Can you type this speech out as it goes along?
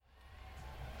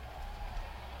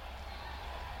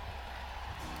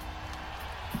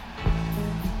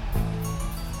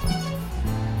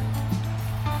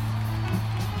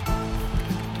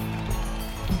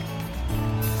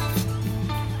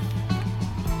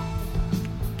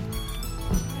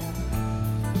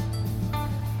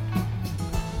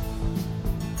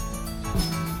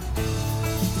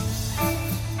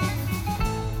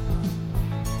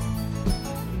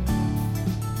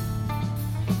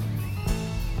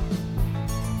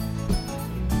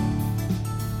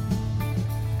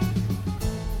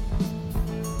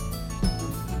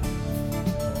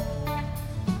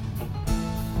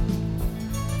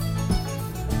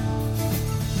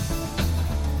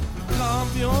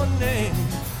name.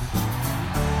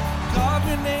 Carve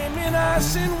your name in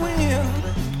ice and wind.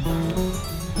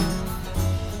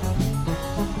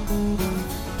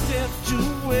 Get you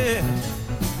wet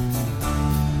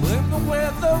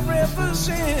where the river's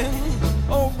in,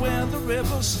 or where the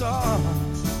river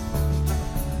starts.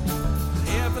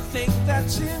 Everything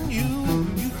that's in you,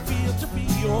 you feel to be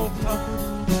your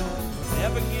part.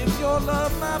 Never give your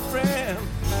love, my friend.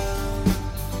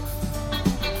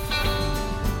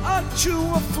 Aren't you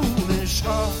a foolish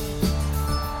heart?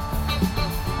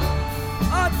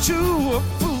 Aren't you a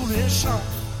foolish heart?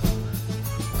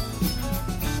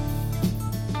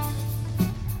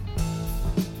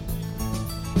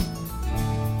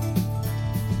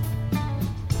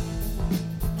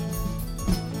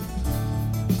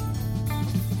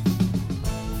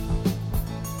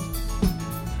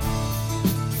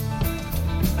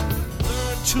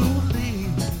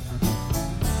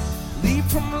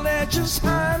 Just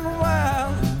high and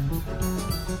wild.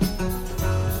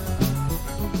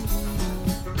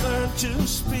 Learn to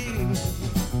speak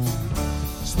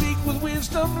with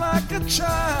wisdom like a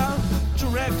child,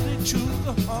 directly to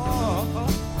the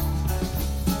heart.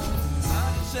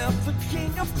 Find yourself the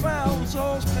king of clowns,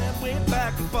 always plan way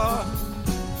back and far.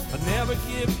 But never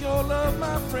give your love,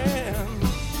 my friend.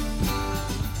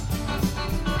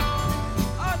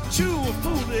 Aren't you a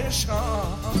foolish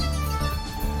heart?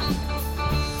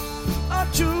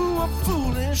 Aren't you a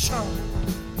foolish heart?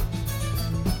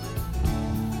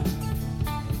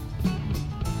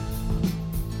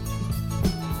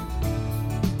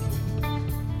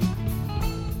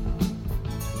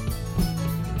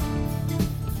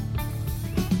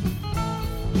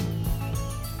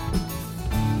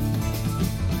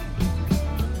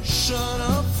 Shun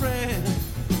a friend,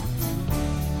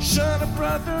 shun a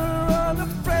brother or a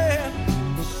friend.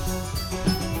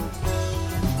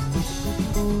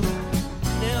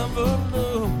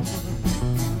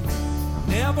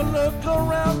 Never look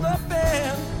around the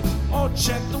bend or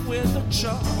check the window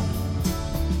chart.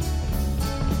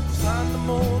 Sign the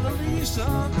Mona Lisa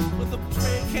with a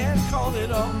prayer, can't call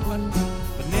it off.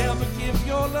 But never give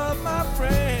your love, my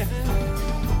friend.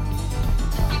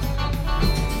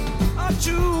 Aren't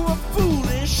you a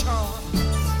foolish heart?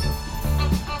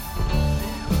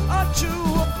 Aren't you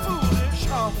a foolish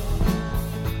heart?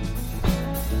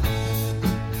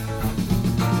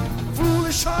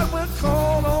 Foolish heart will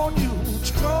call on you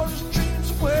to call his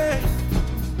dreams away.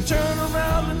 Turn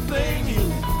around and blame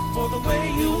you for the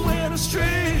way you went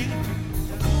astray.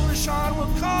 A foolish heart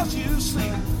will cause you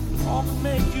sleep, often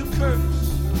make you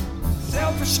curse.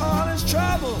 Selfish heart is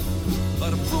trouble,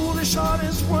 but a foolish heart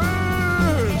is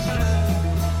worse.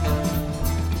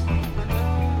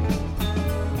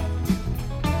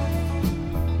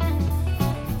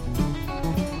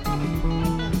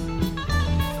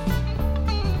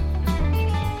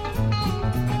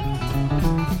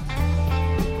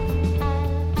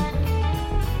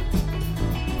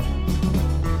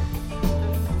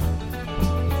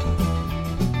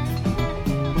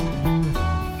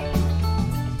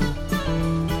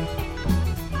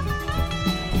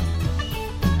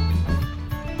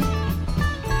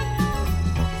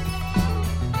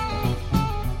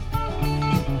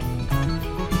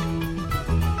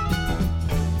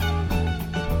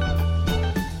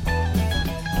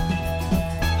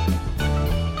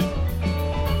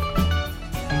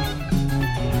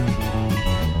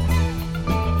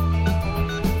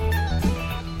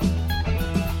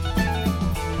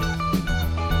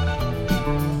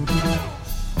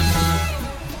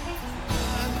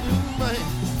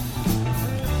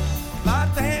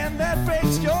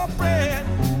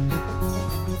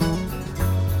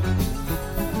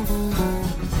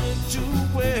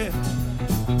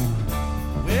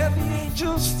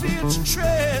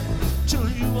 Tread till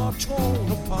you are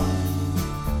torn apart.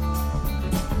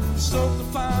 Soak the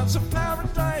fires of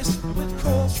paradise with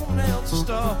coals from hell to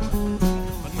star.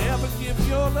 But never give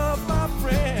your love, my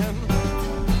friend.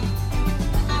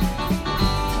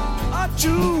 Aren't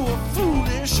you a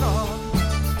foolish heart?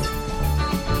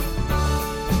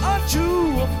 Aren't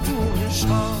you a foolish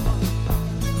heart?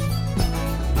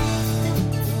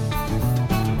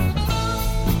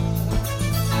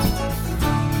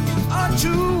 Aren't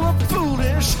you a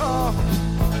foolish heart?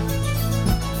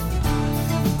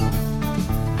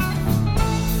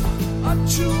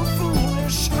 Aren't you a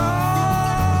foolish heart?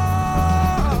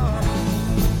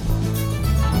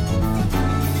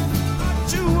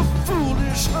 Aren't you a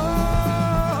foolish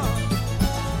heart?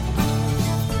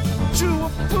 Aren't you a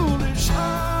foolish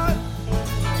heart?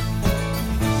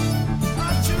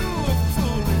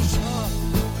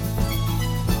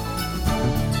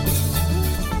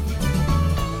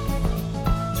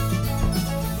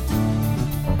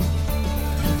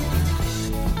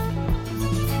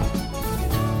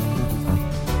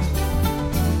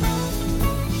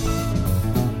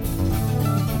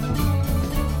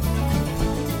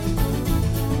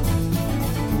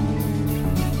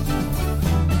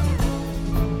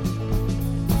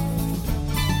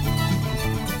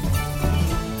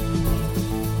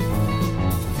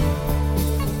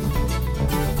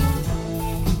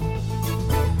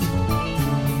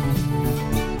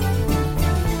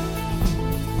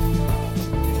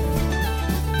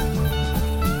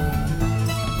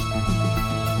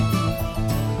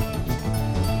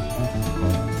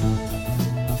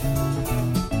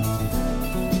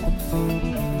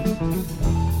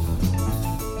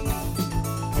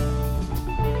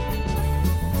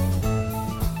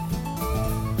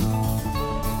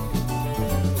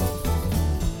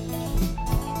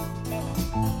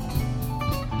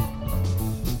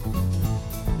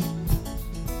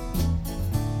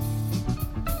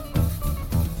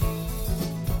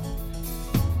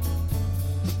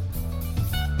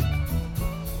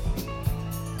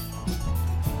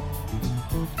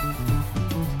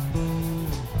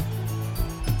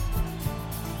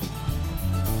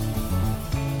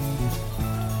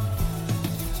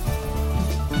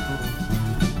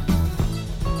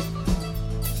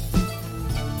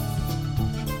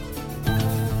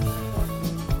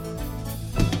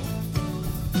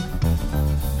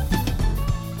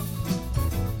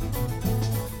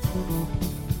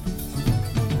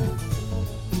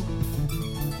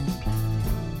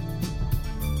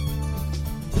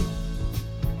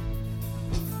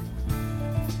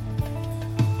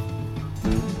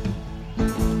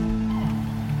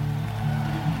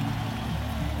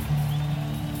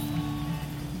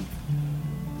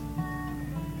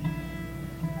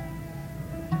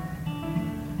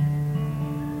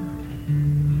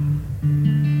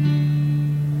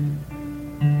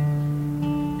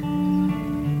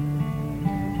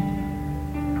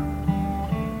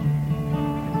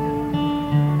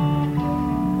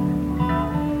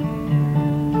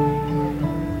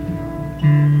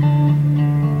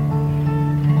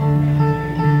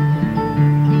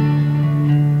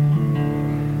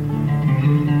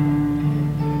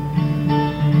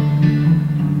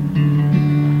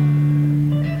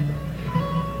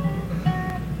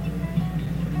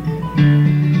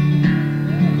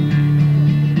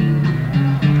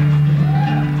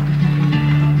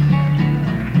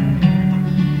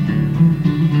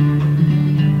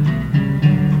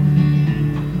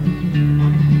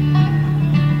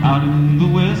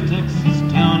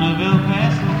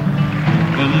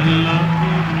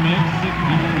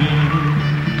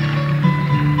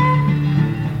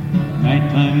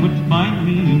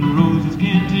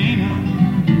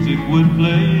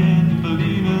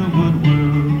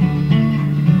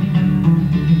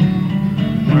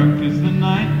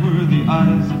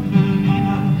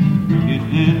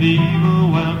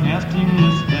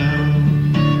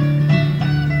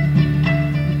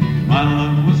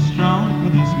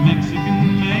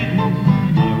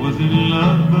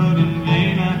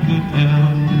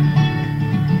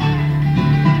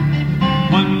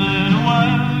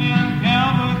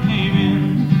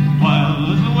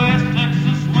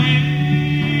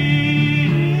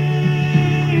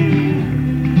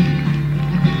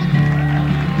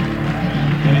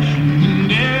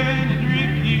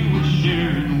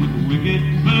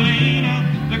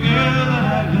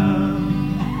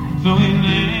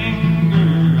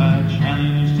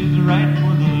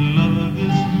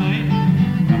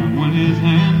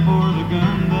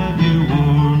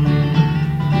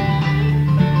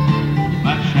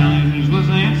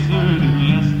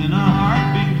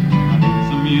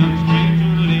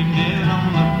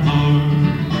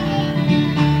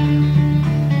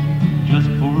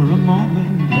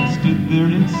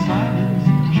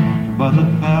 by the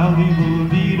foul evil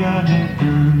deed I had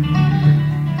done.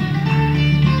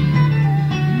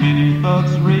 Many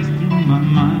thoughts raced through my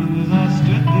mind as I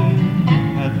stood there.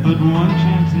 Had but one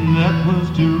chance, and that was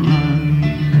to run.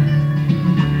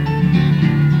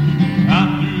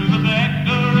 Out through the back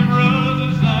door of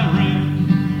roses I ran,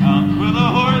 out where the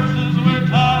horses were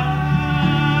tied.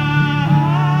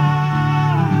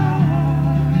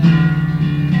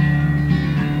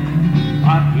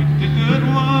 I picked a good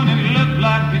one and it looked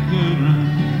like it could run.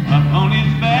 Up on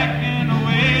his back and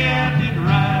away I did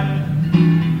ride.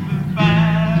 Moving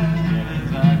faster as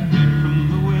I could from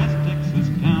the West Texas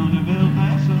town of El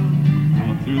Paso,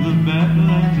 out through the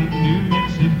badlands of New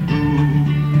Mexico.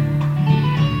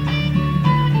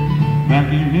 Back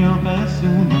in El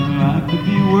Paso, my life could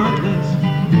be worthless.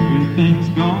 Everything's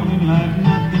gone and like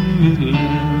nothing is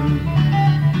left.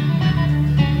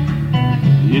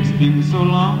 It's been so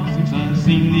long since I've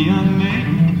seen the unmade.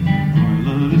 My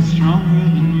love is stronger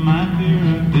than my fear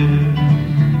of death.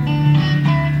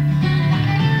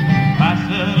 I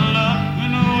settled up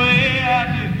and away I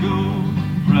did go,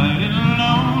 riding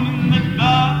alone in the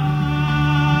dark.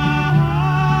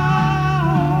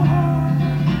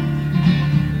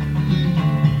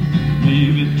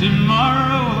 Maybe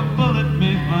tomorrow a bullet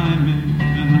may find me,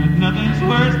 and nothing's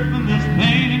worse than this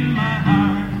pain in my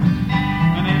heart.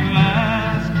 And at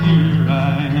last here I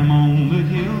am on the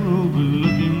hill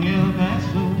overlooking El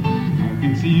Paso. I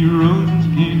can see Rose's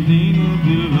cantina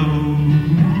below.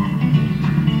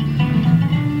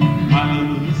 My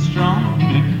love is strong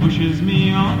and it pushes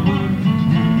me onward.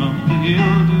 From the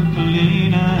hill to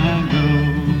Felina I go.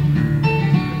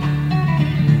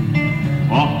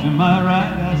 Off to my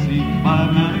right I see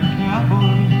 5-mounted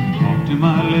cowboys. Off to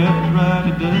my left, right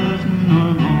a dozen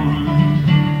or more.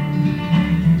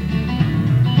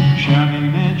 Shouting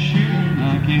and shooting, I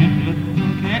can't let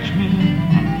them catch me.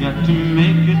 I've got to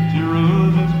make it to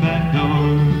Rose's back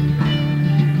door.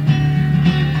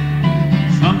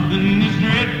 Something is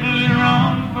dreadfully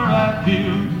wrong, for I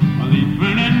feel a leaf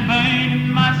burning pain in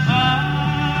my side.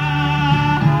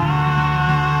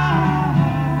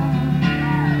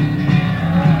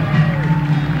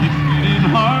 It's getting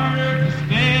harder to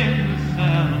stay in the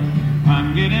saddle. I'm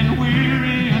getting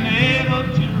weary, unable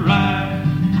to ride.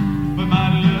 But my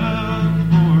love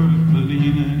for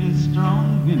Felina is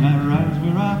strong, and I rise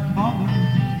where I've fallen.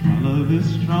 My love is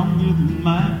stronger than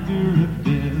my fear of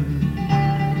death.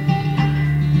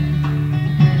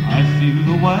 I see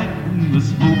the white and the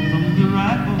smoke from the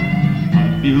rifle. I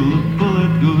feel the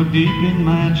bullet go deep in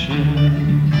my chest.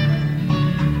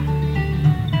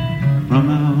 From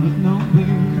out of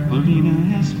nowhere, Felina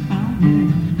has found me,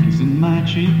 kissing my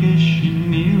cheek as she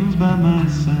kneels by my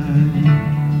side.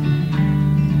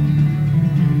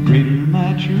 Greater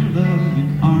my true love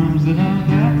in arms that I'll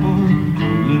die for. A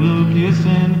little kiss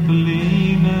and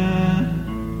Felina,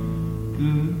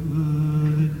 goodbye.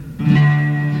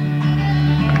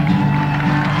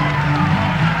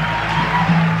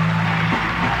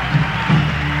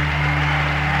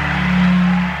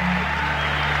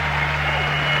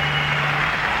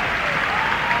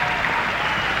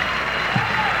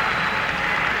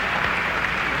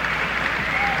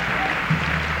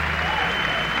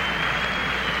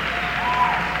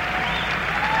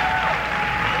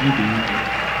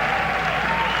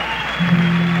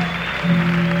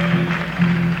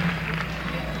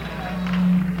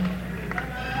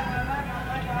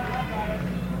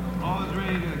 Always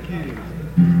ready to kiss.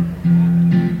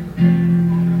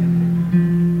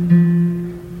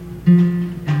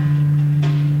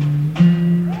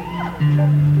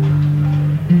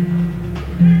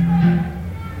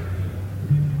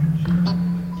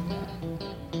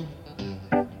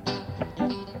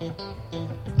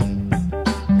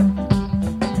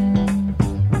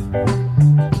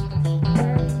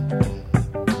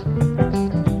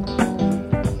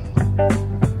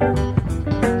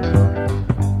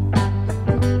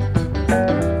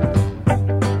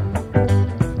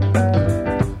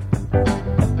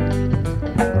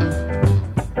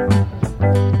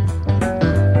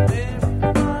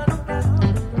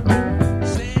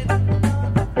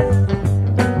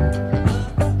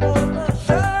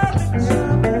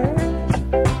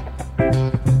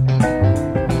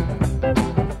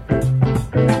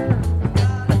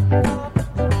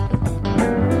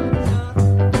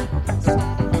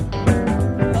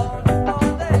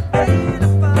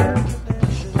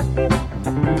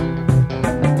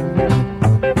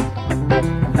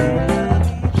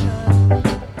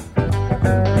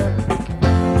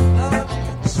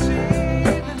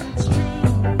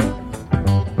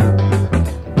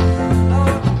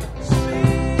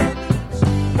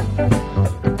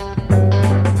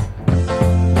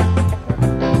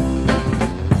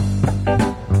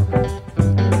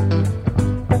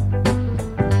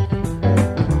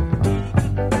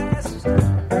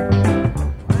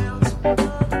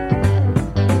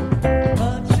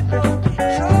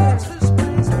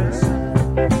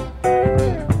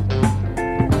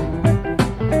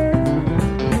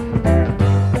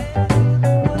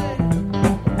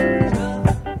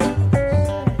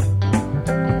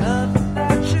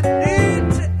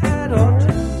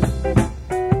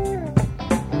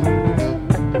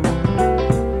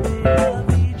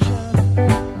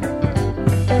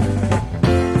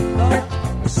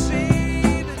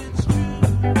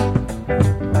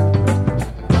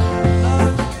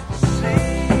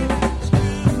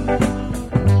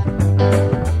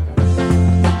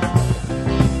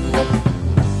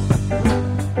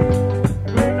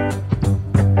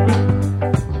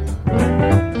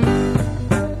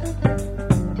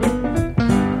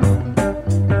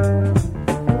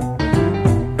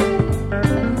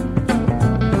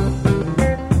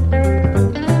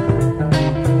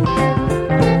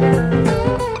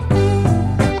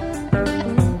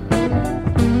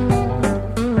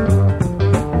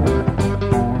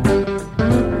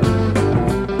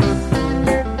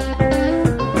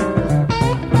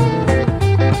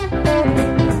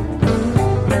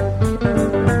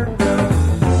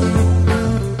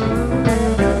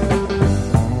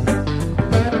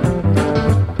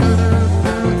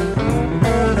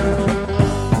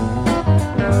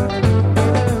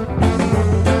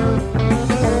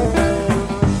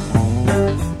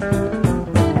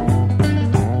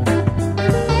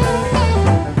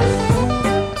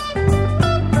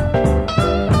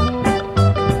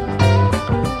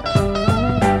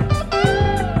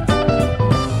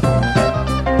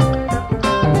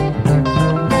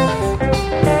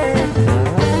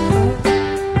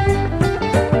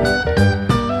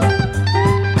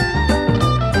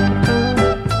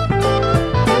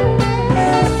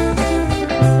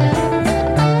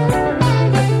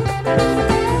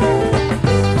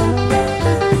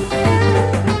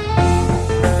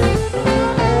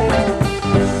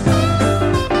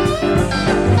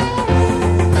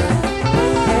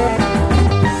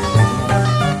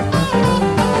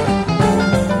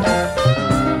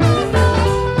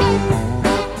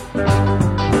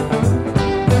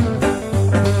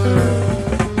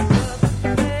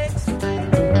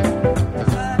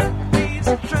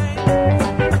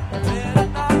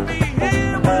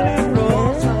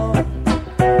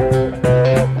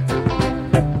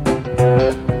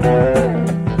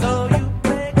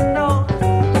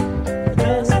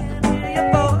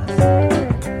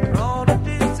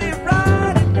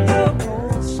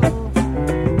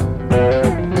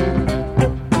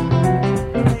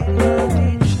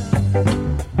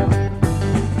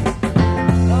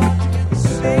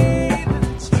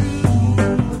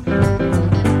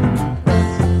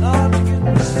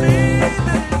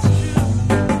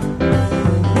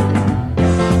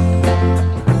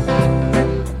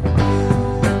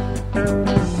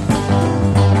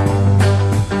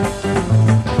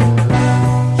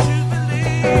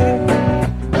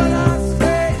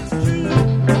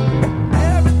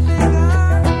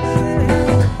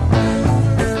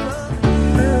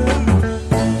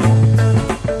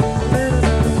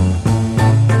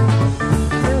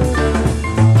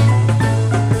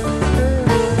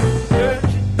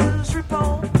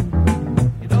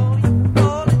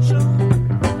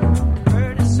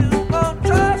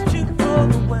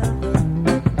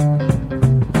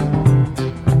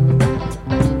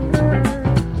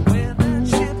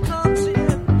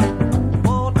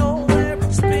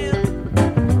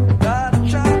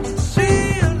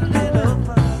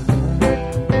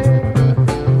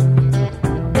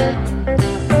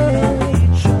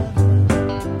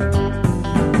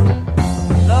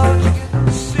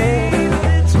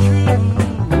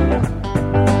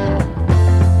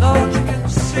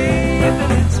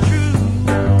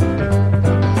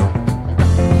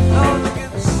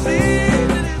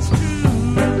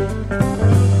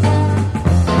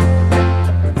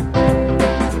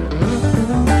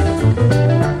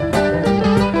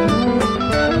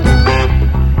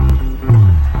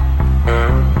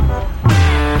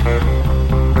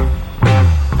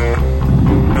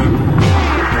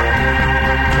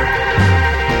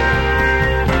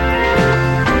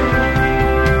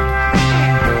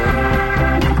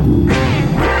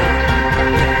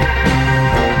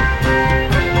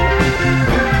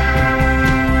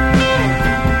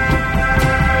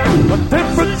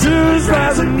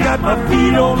 rising, got my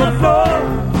feet on the floor.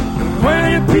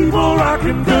 20 people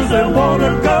rocking 'cause they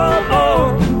wanna go. Oh,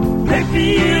 take me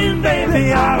in, baby,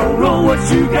 I don't know what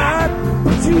you got,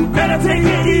 but you better take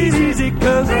it easy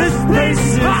 'cause this place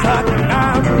is hot.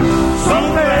 I'm so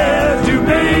glad you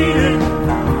made it.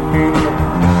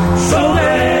 So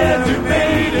glad you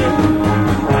made it.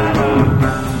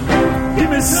 Give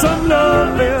me some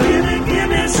loving. Give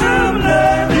me some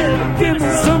loving. Give me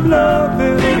some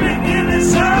loving. Give me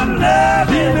some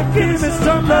loving. Give me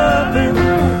some loving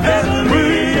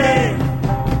every day.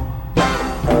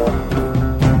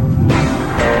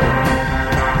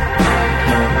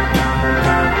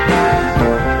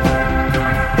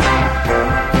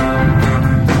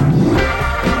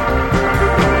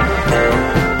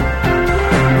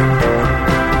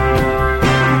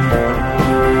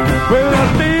 Well, I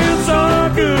feel so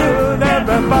good,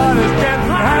 everybody's getting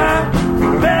high.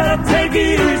 Better take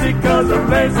it easy 'cause the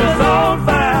place is on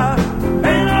fire.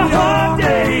 Ain't a hard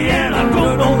day and I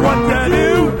don't know what to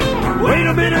do. Wait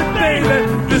a minute, baby,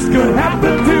 this could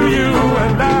happen to you.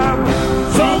 And I'm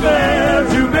so glad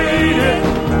you made it.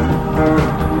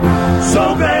 So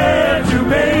glad you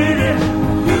made it.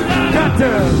 Got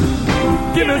to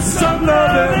give me some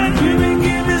loving.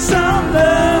 Give me some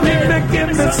loving. Give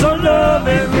me some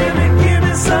loving. Give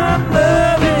me some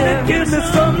loving. Give me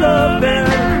some loving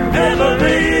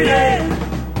every day.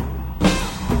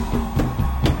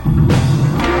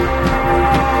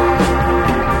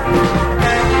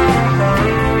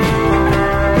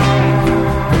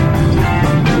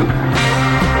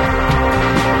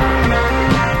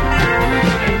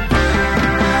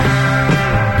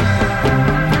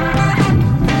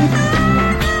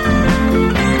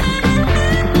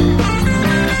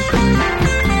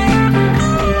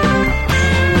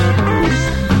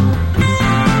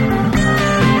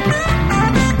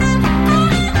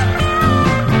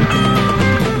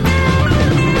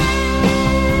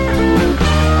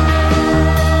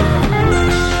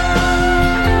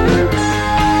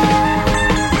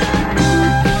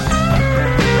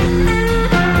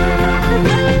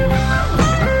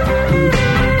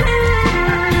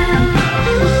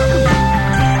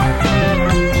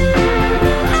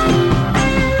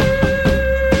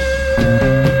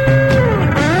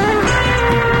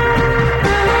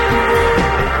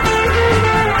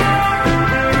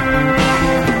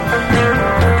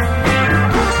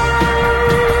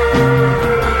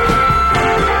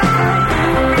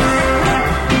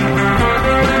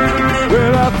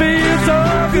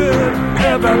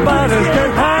 Everybody's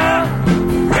getting high.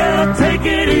 Better take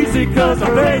it easy 'cause the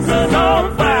place is on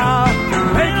fire.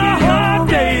 Ain't a hard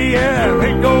day, yeah,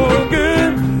 ain't going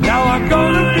good. Now I'm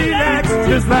gonna relax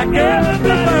just like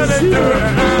everybody's doing.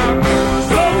 I'm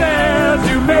so glad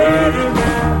you made it.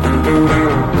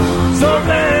 So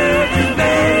glad you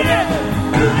made it.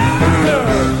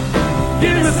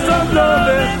 Give me some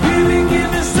loving. Give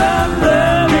me some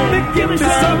loving. Give me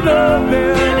some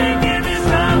loving. Give me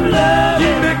some love.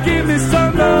 Give me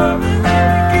some love.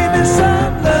 Give me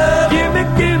some love.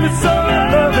 Give me some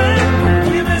love.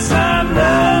 Give me some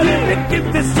love. Give me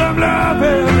some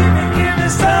love. Give me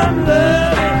some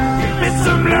love. Give me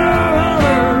some love.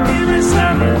 Give me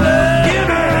some love. Give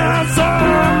me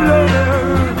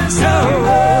some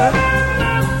love.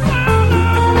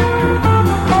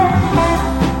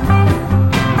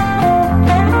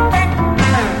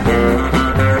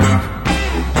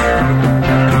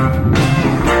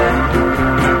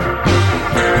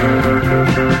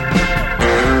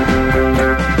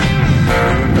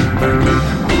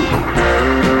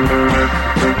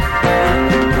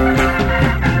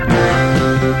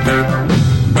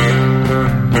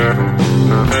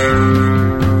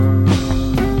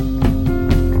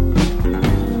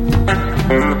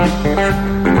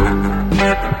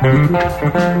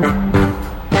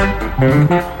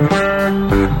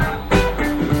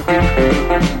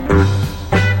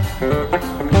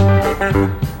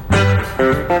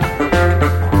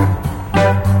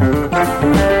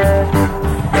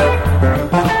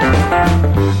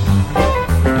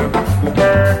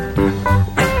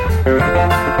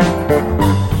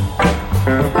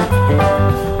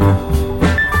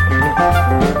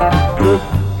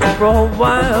 For a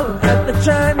while at the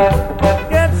chime,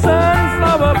 get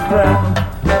sunflower brown,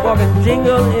 walking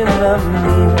jingle in the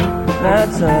midnight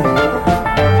sun.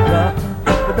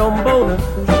 But don't boulder,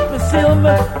 with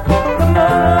silver, come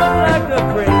on like a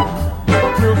crane,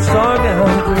 till song down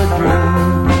to a dream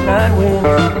night wind.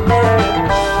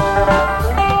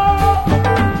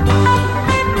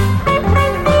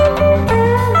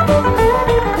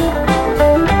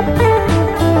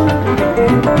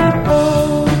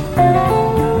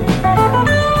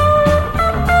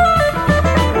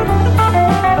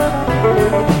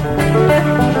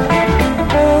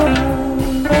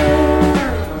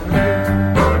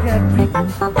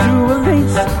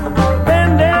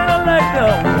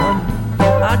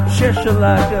 you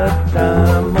like a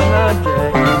diamond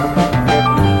jack.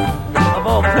 Of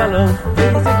all colors,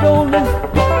 daisy golden,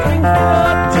 bring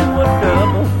God to a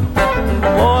double.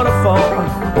 Waterfall,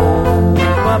 oh,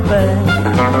 my back.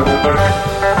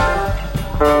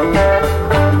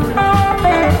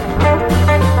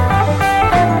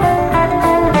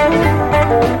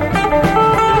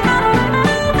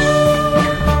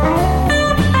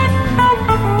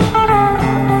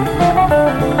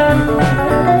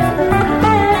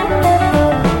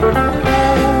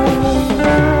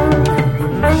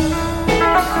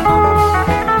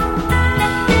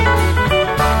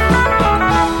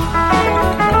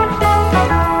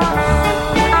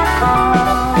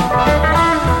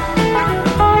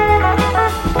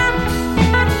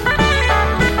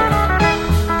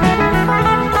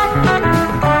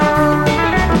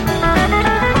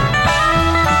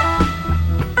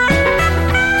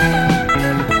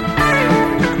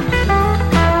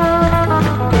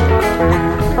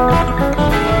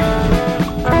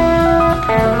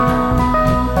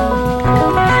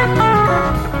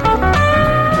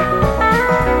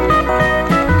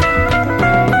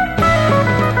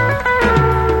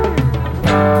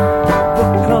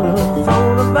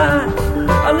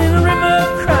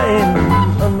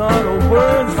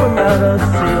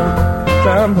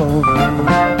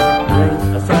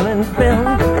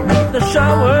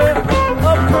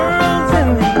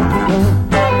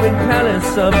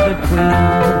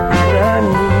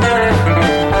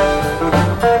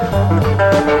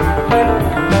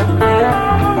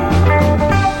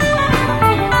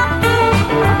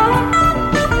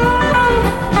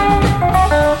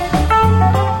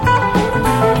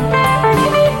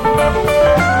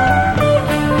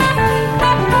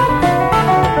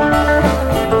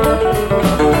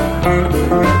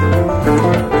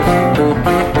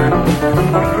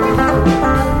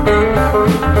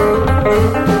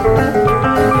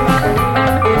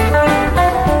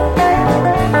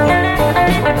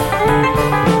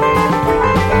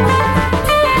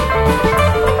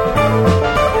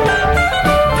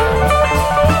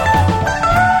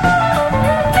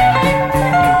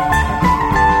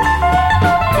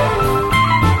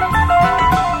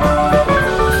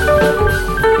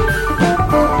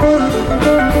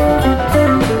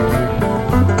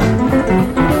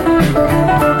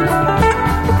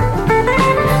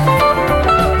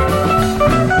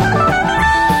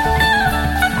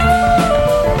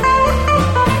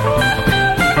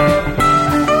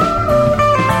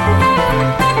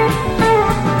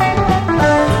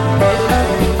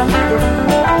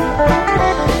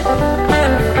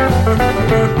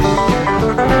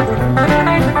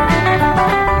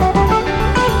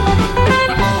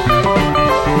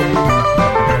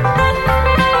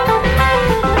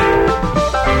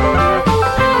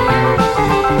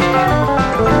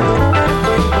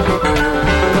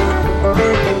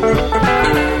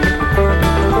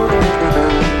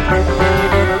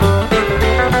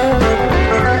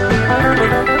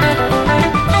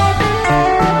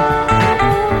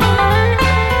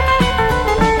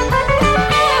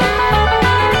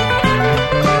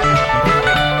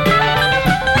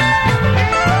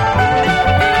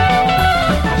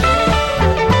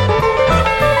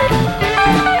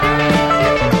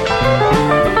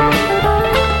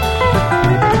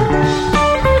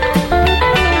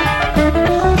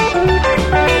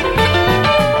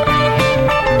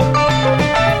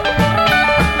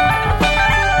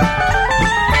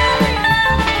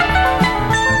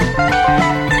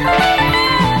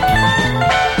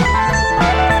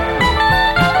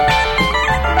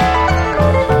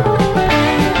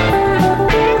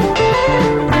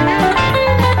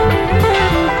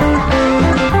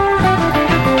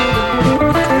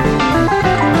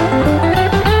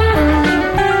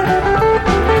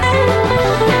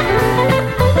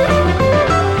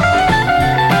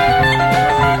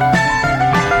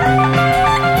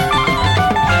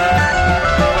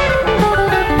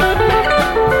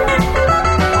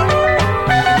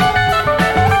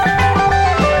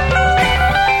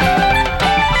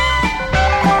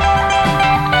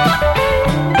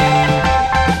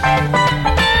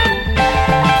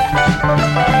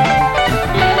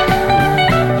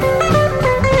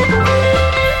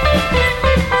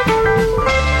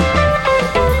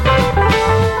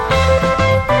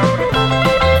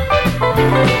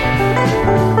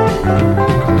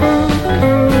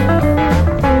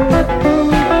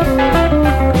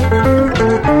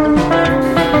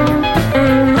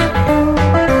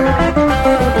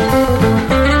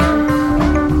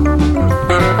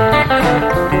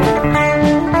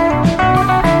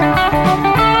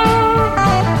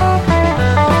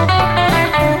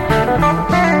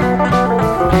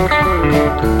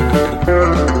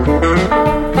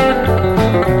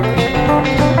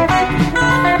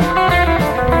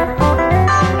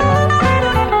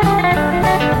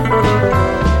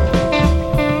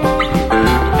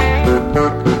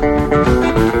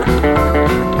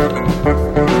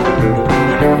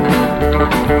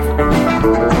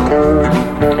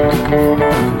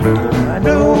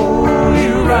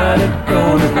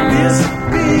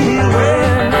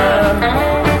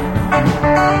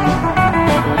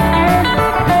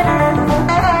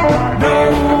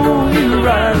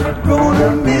 gonna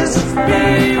miss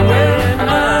me when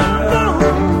I'm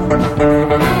gone.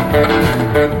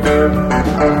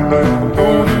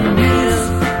 Gonna miss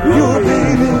your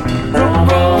baby from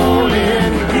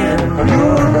rolling in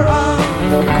your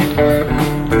arms.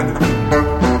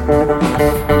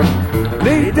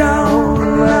 Lay down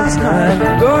last night,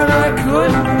 but I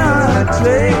could not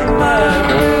take my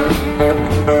breath.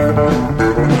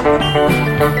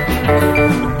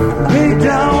 Lay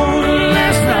down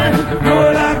last night,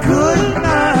 but I could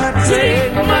not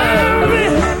take my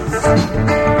rest.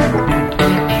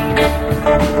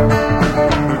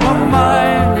 My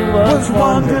mind was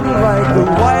wandering like the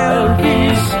wild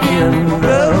geese in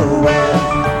the west.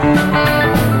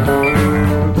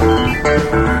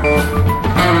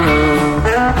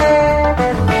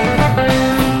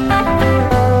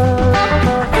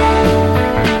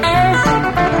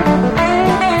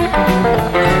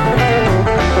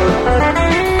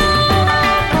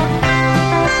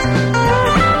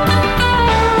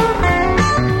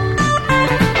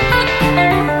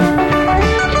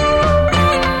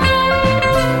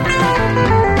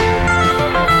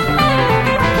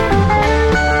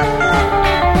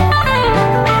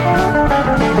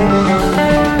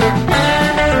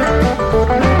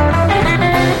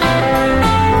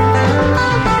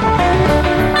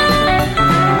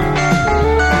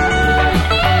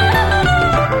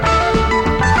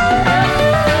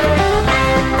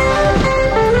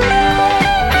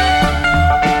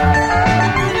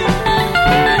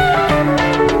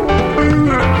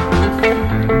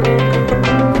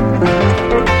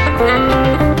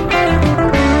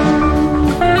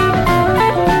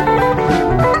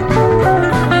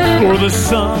 The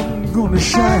sun gonna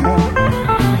shine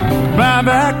my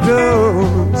back door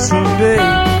someday.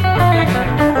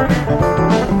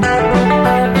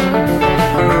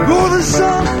 Oh, the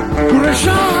sun gonna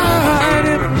shine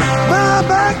in my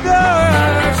back door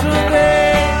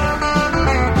someday.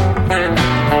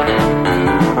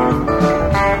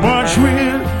 March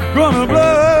wind gonna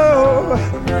blow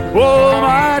all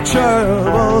my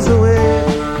troubles away.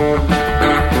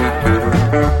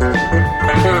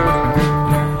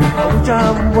 I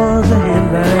was a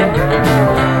headline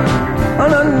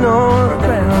on a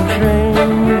northbound train. I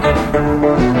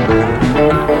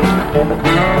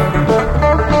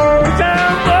was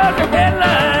a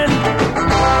headline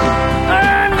on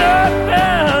a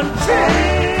northbound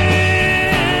train.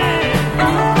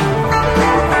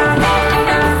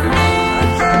 I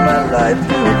tried my life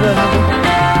through the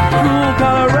cool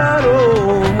Colorado.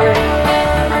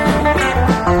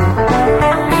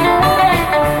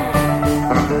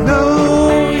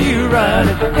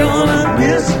 Gonna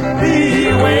miss me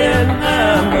when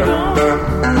I'm gone.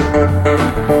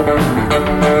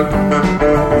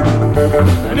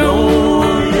 I know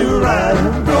you're right.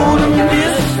 Gonna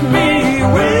miss me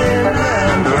when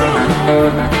I'm gone.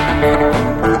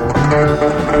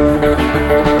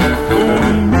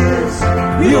 Gonna miss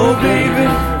your baby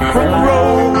from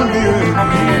rolling in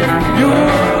your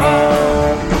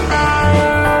arms.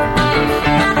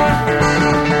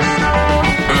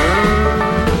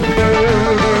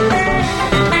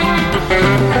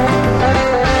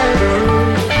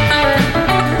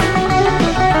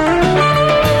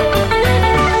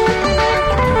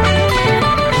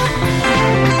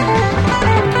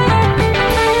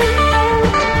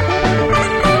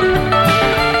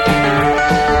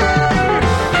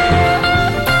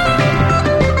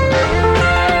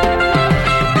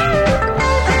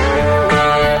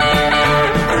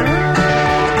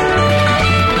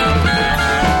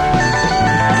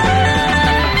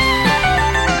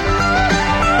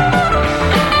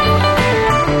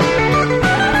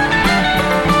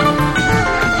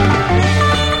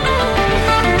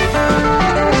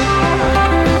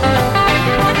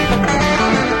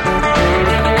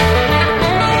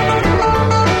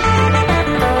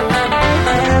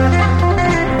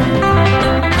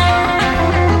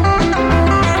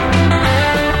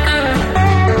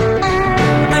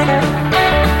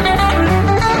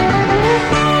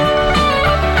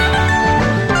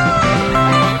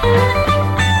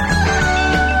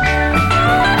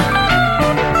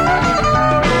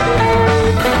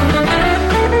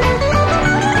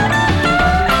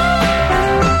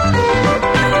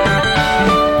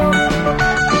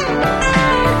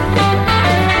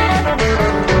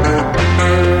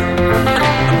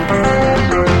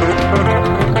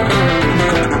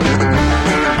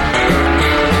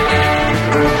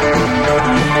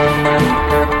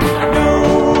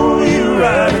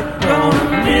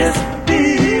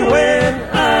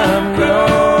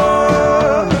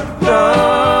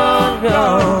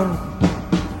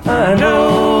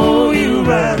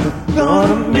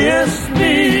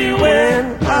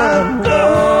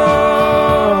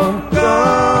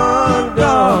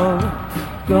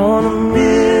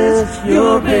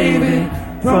 baby,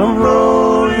 from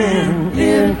rolling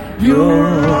in your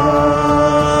arms.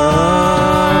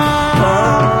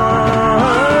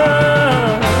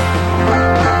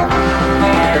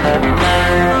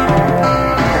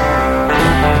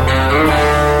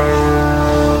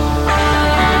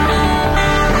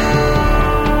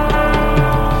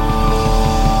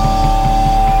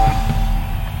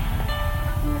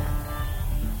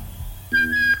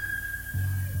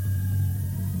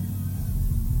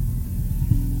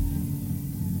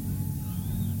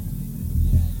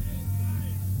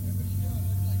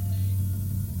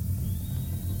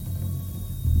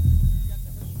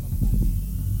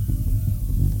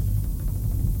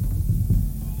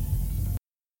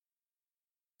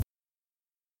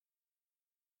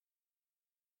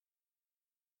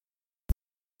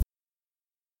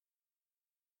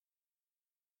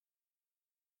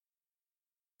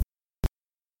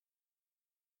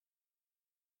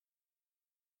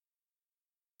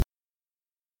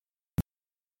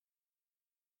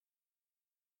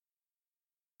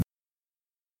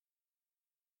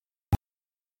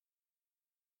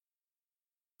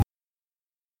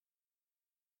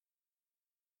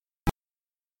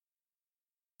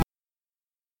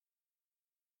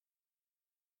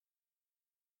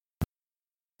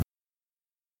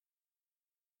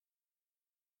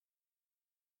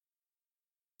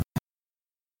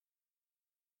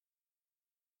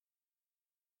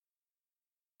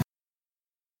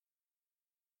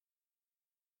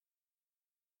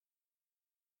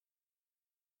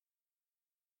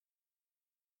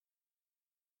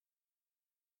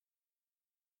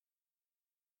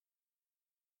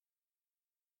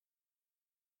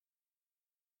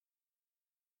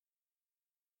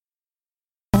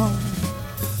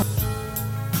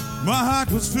 My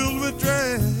heart was filled with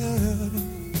dread.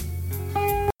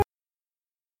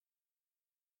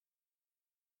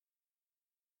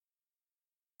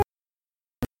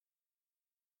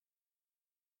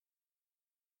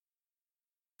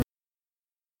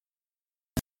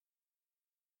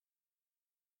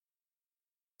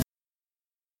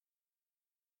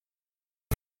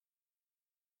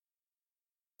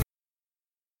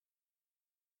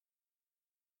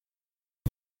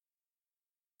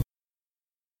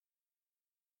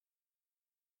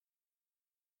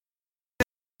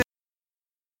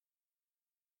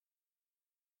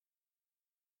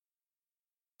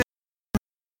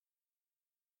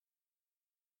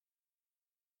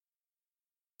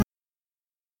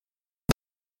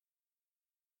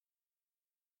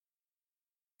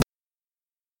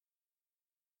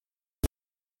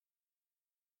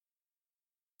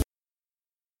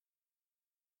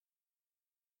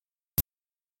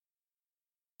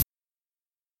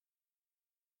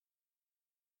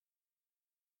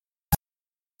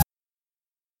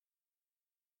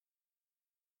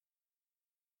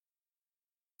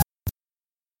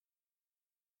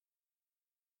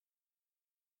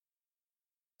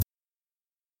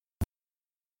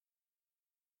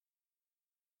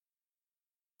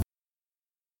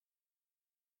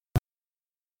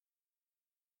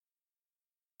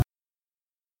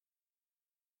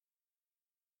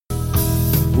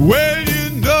 Well,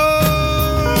 you know,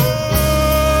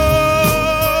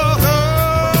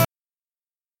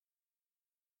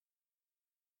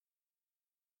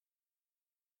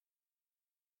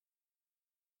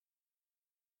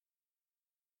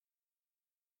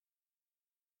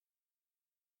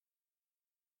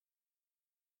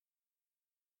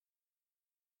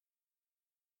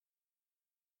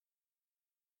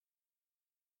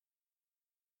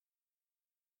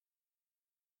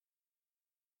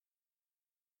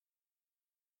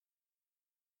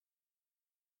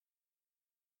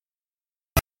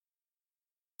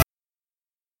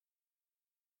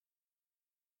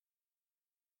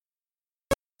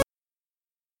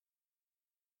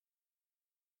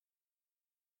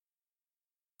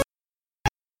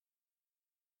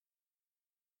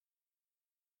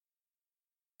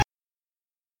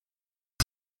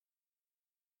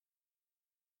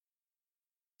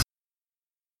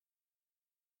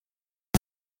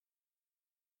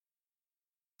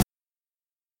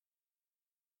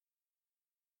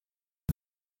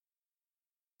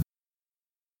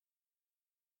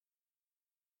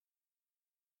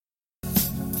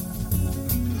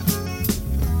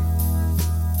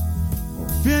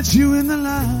 fit you in the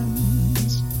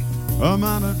lines I'm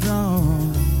on a draw.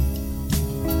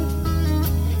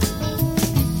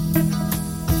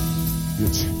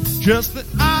 It's just that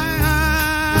I've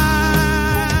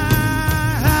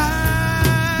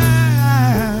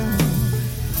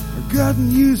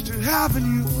gotten used to having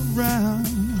you around.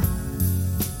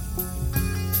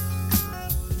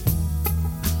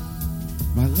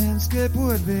 My landscape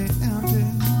would be empty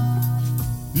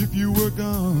if you were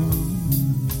gone.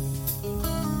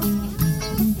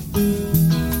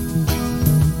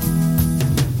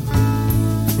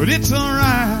 But it's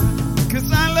alright,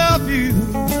 'cause I love you,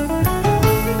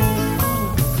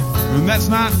 and that's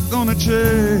not gonna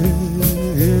change.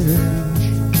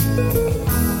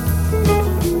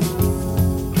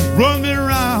 Run me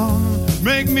around,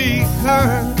 make me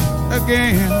hurt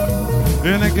again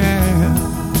and again.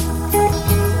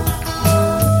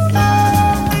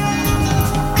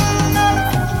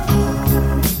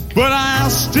 But I'll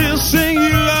still sing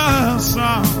you love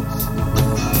songs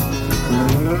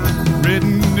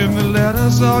written in the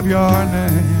letters of your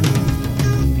name.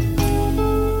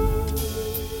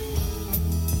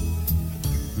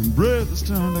 And breath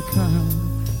turn to come,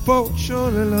 for it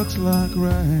surely looks like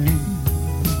rain.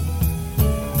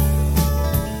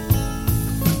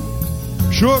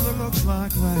 Surely looks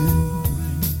like rain.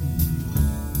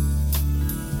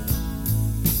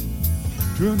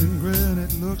 Turning gray and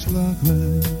it looks like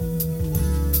rain.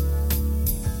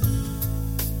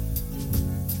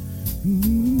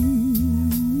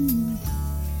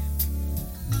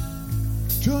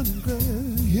 Turning gray,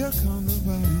 here come the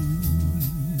rain.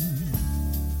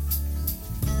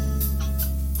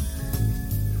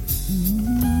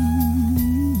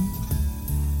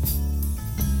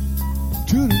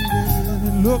 Turning gray and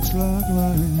it looks like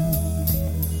rain.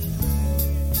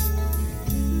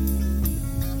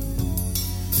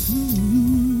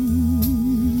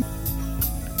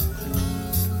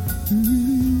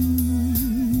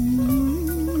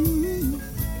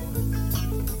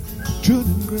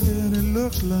 Turning gray and it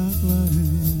looks like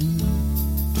rain.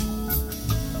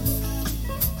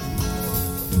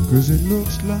 'Cause it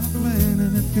looks like rain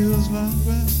and it feels like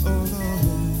rain. Oh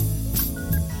Lord,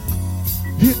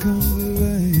 here comes the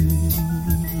rain.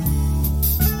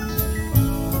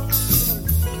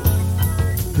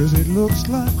 'Cause it looks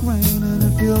like rain and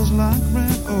it feels like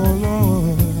rain. Oh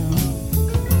Lord,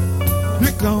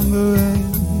 here comes the rain.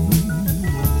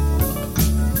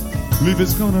 Believe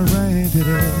it's gonna rain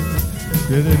today.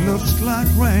 'Cause it looks like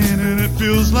rain and it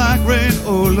feels like rain.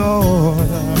 Oh Lord,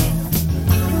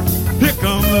 here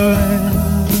comes the rain.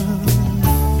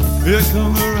 Here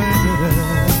comes the rain today.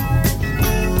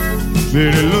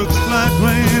 Said it looks like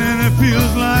rain and it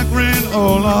feels like rain.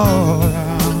 Oh Lord,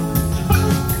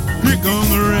 here comes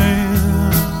the rain.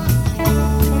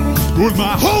 With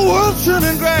my whole world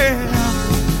turning gray.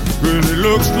 Well, it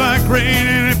looks like rain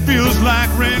and it feels like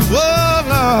rain. Oh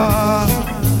Lord,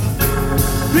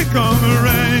 here comes the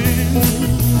rain.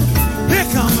 Here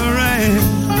comes the rain.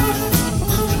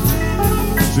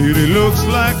 See, it looks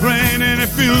like rain and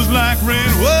it feels like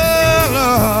rain. Oh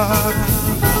Lord,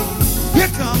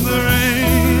 here comes the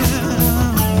rain.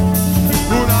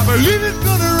 Lord, I believe it's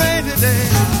gonna rain today.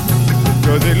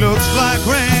 'Cause it looks like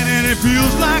rain and it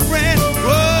feels like rain.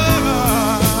 Oh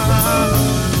Lord,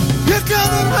 here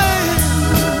comes the rain.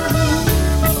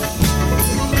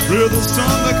 Feel the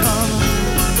sun to come.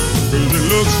 'Cause it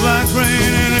looks like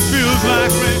rain and it feels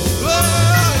like rain. Oh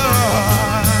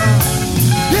Lord,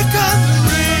 here comes the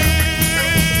rain.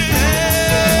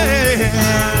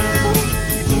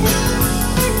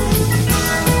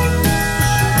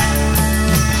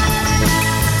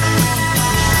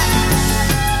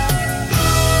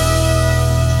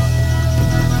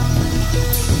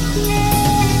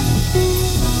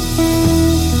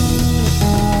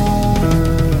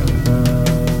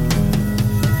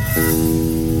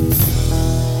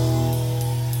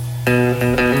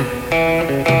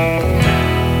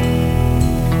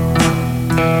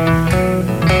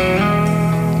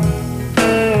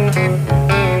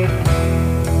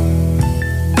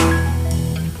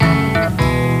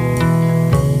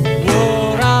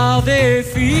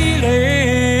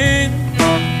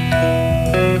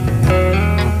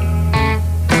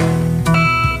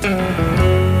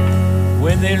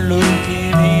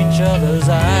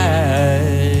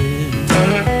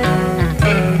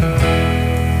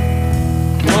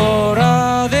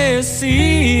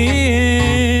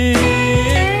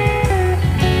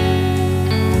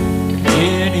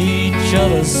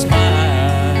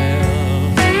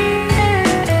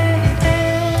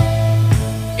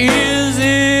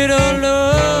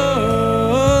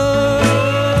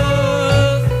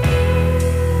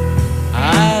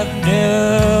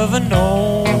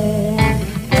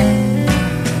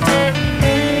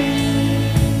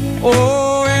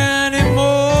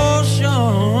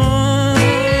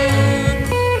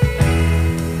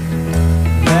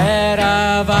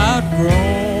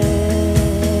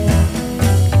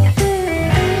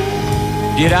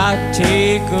 Did I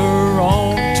take a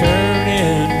wrong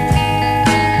turning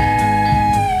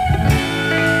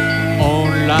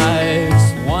on life's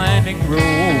winding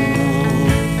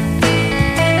road?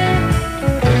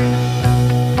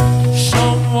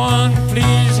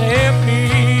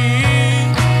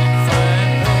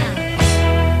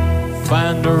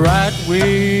 find the right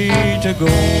way to go.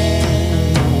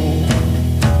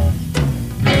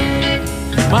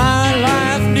 My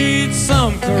life needs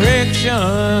some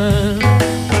correction,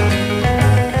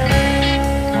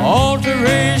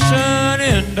 alteration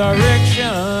in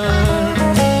direction.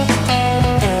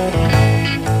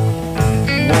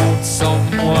 Won't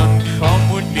someone come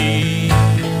with me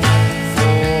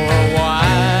for a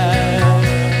while?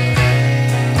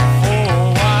 For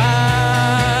a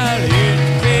while, in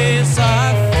case I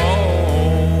fall.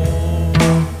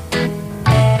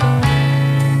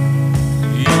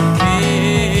 In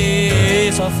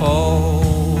case I fall.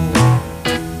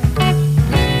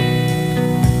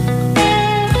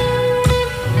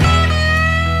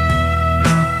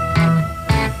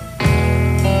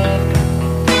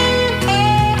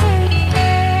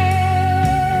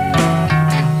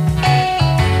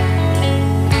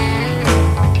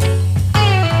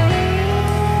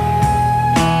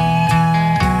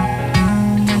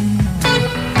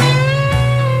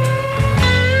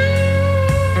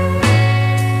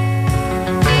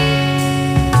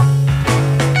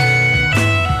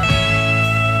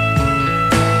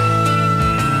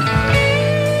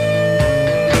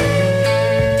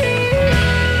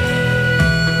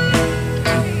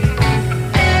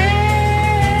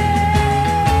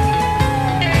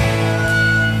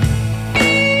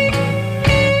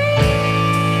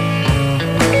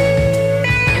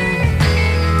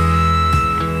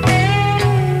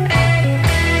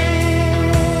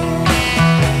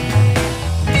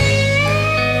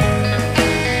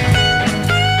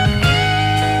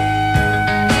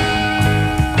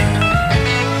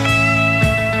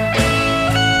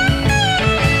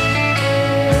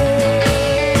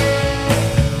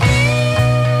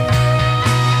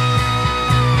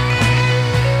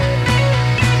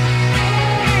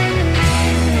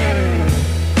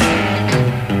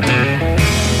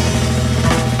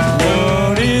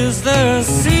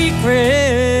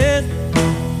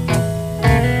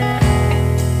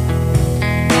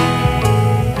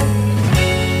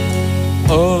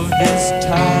 Of this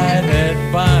tie that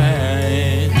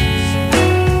binds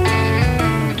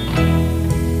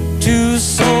two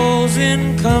souls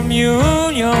in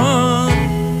communion,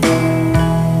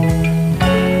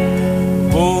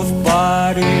 both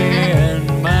body and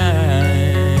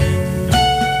mind.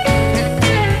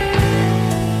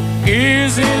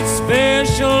 Is it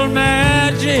special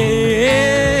magic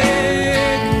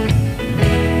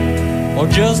or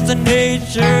just the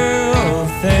nature of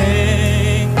things?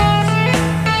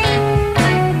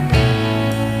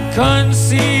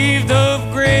 Conceived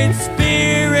of great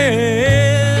spirits,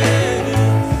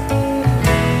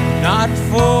 not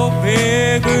for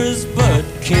beggars but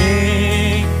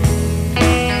kings.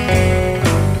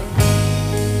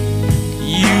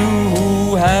 You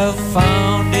who have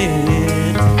found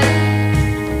it,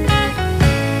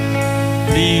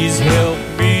 please help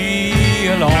me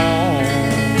along.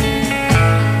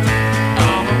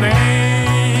 I'm a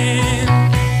man,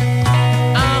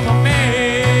 I'm a man.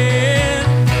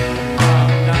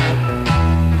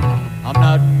 I'm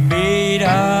not made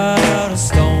out of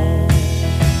stone.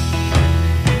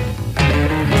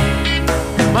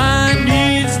 My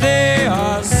needs, they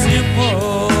are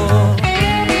simple.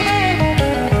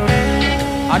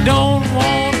 I don't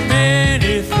want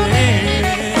many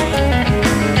things,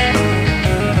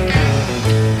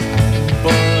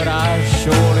 but I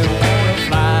surely want to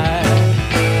fly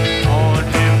on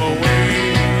them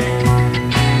wings,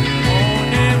 on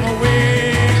them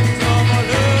wings of a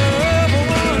love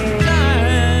one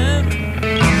time.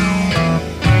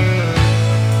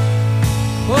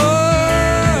 Oh,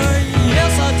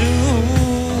 yes I do.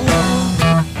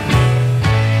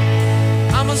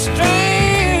 I'm a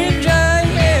stranger,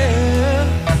 yeah.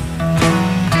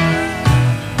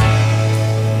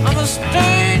 I'm a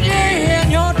stranger in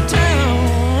your town.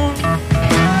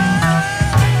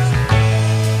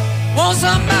 Won't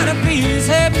somebody please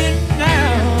help me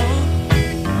now?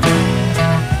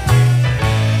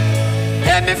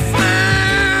 Let me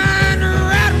find the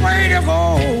right way to go.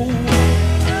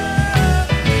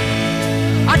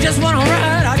 I just wanna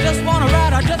ride, I just wanna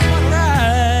ride, I just wanna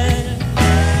ride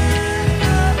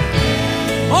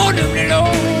on them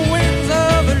little wings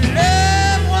of a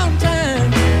love one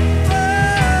time.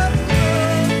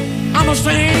 I'm a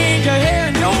stranger here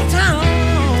in your town.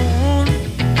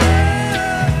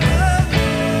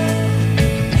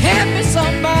 Help me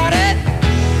somebody,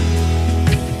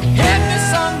 help me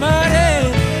somebody,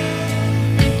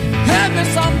 help me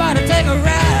somebody take a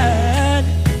ride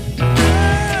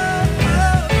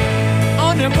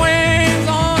on them wings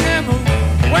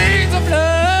of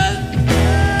love.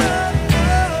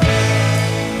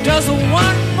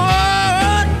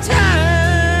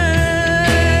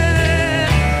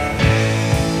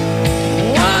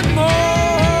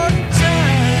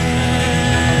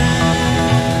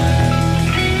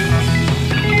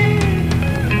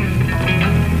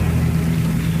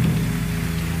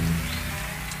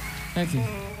 Thank you.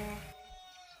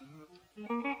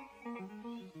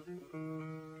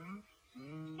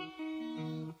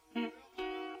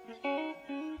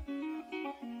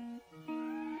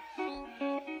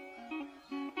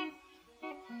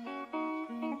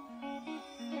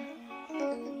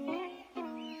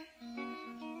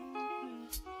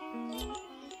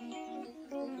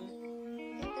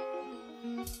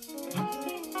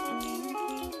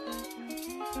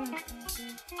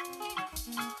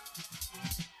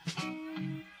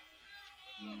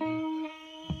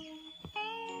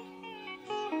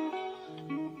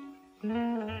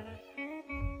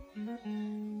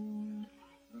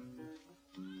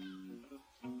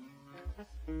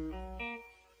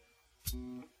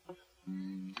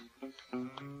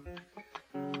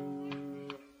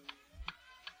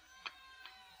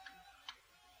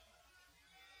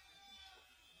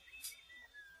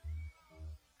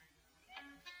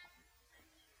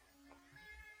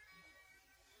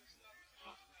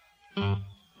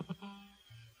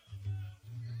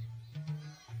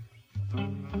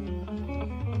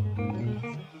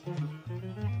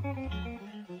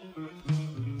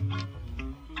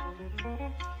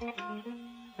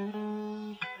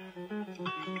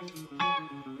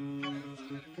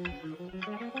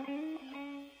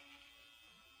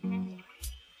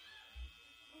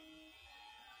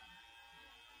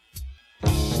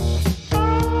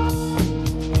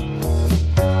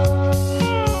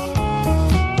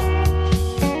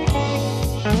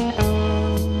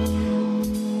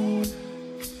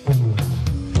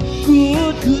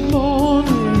 Good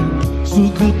morning, so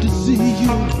good to see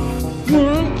you.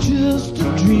 Weren't just a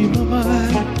dream of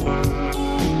mine.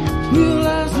 Real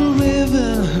as the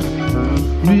river,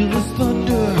 real as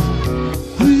thunder,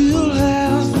 real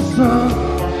as the sun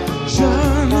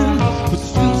shining, but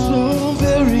still so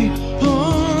very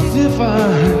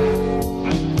undefined.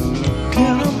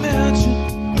 Can't imagine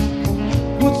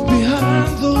what's behind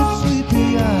those sleepy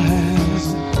eyes.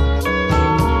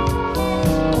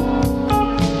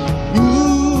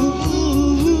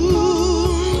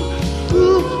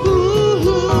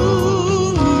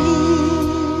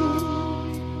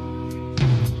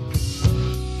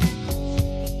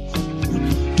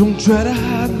 Don't try to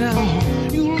hide now,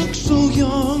 you look so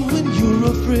young when you're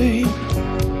afraid.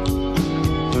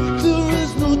 There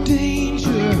is no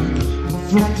danger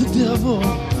from the devil,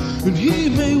 and he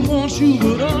may want you,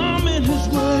 but I'm in his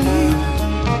way.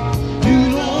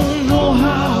 You don't know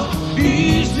how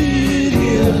easy it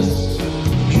is.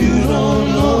 You don't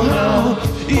know how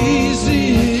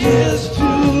easy it is to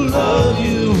love you.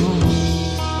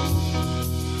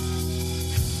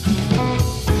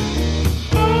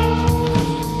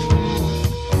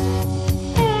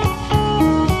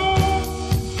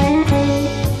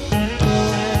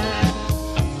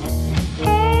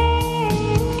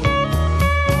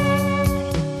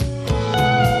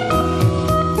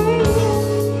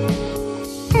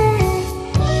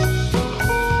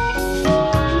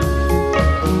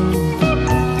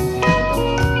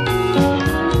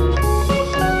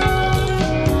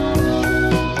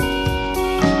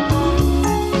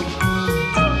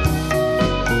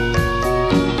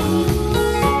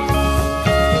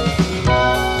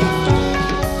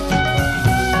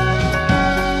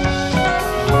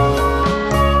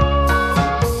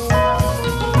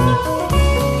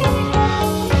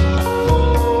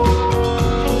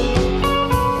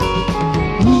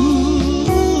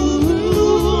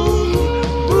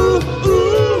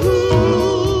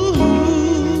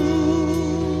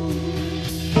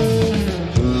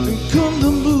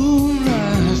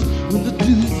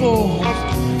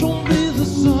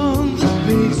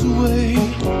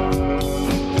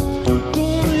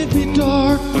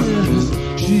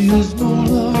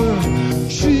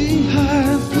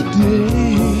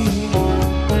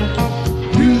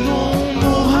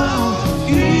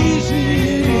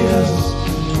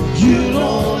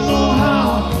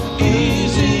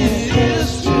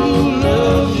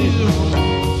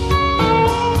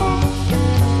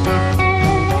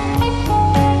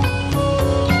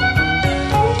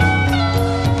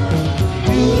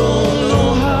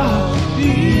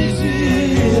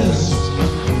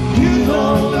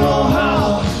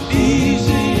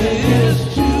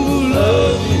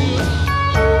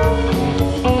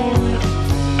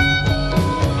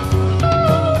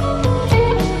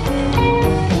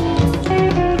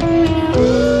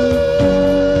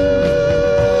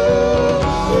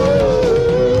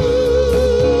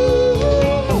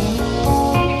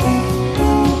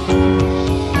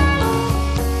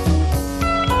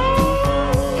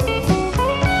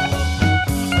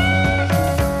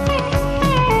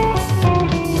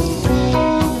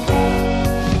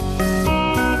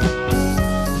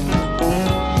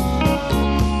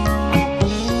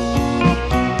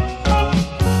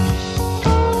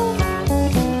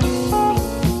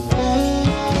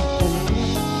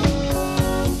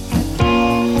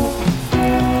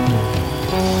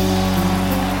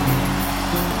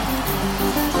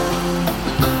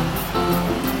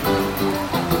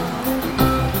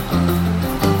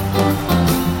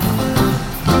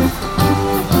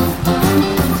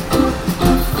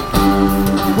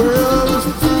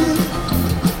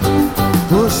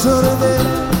 over there.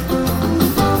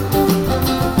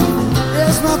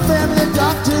 It's my family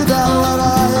doctor, that's what I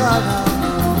hear now.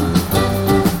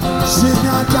 She's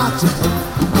my doctor,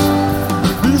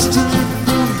 Mr.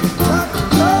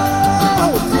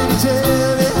 Oh, can you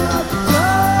tell me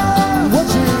what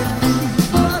you need?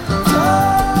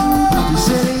 He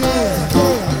said, yeah,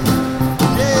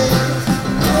 yeah,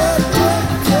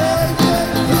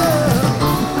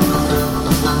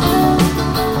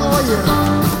 oh yeah,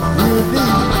 you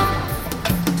need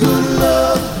good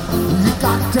love. You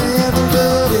got to have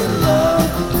love and love.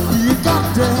 You got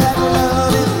to have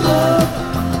love and love.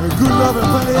 And good love and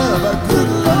plenty of it.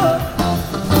 Good love.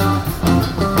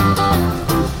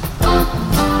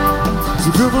 So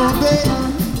come on, baby.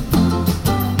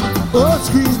 Oh,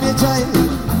 squeeze me tight.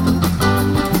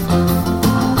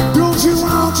 Don't you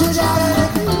want your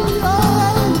daddy? Oh,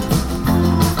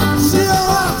 see you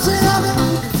out, see you.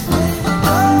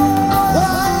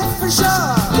 Oh, for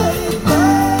sure.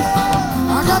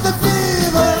 I got the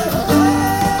fever.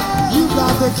 You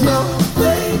got the cure.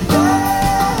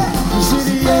 You said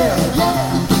yeah, yeah,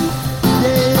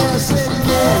 yeah. I said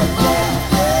yeah, yeah,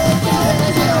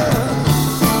 yeah, yeah.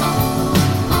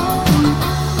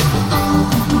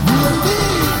 You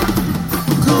need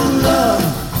good love.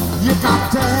 You got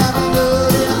to have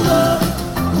love and love.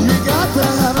 You got to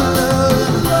have love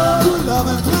and love. Good love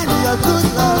and plenty of good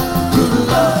love. Good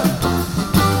love.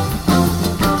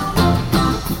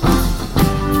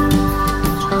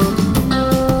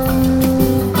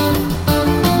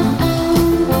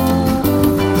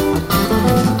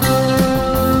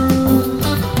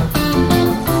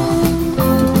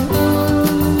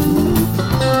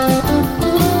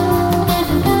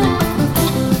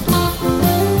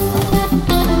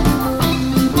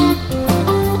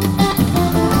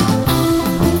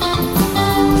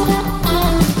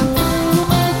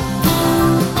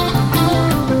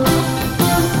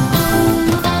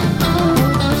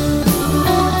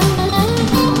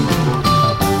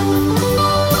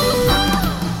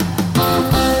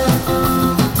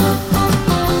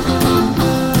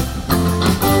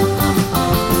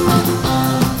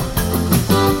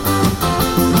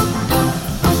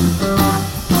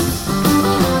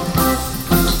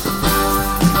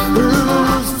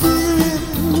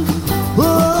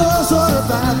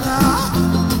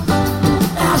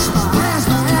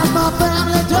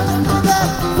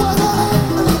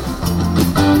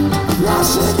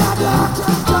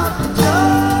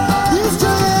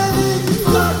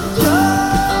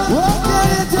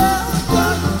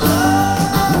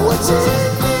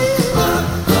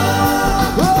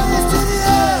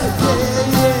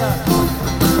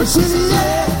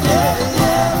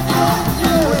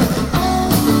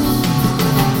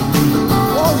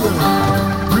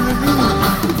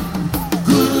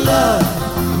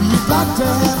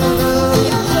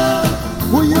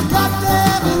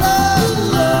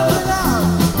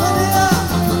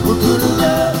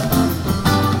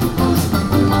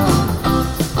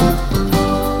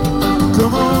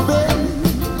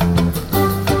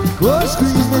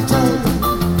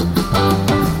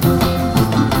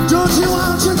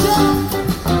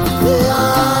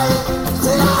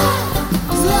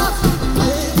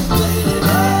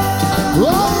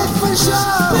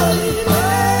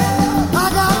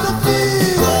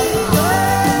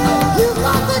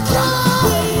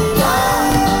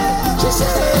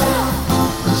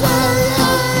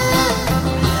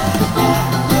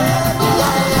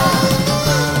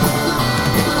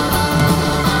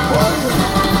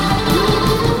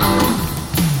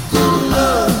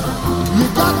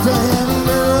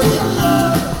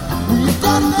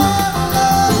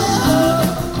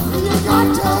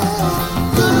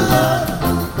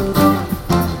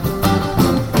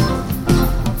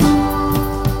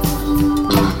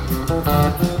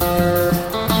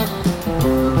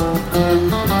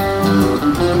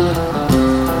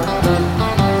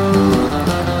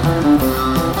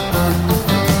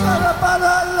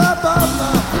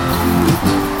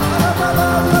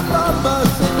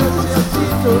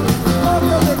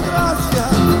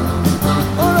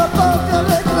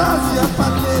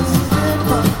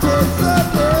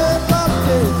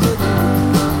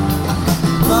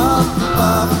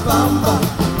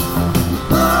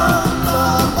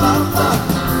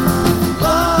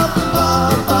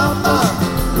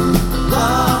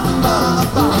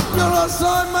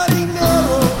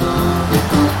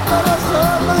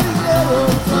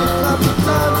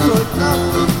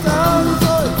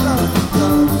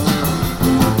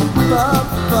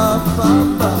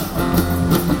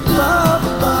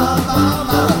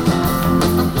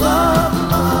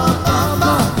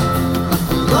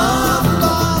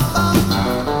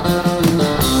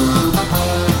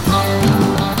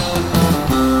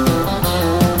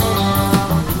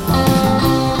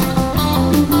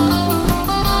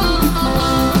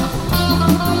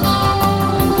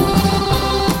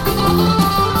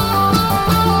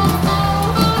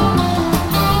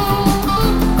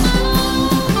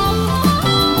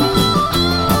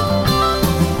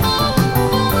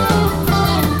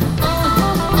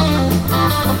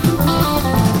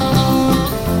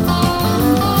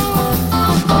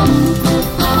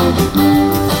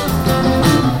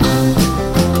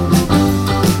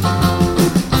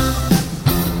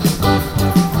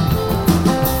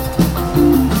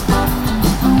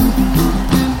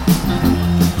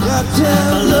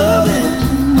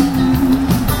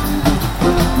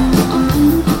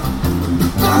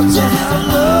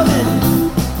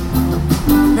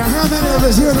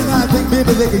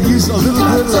 maybe they could use a little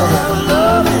good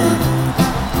loving.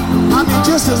 I mean,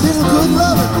 just a little good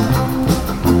loving.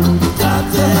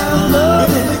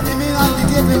 Maybe they may not be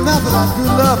getting enough of that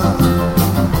good loving.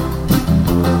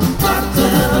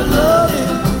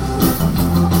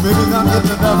 Maybe not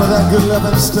getting enough of that good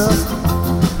loving stuff.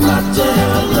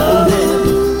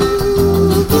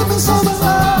 Give me some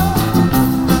love.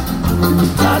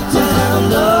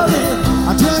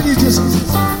 I'm telling you, just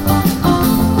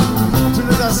turn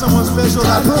it out someone special.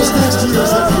 That person next to you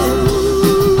is like,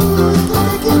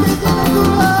 give me good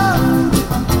love.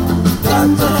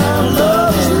 Goddamn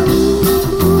love.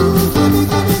 Give me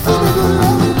good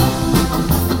love.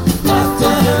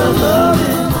 Goddamn love.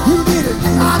 You need it,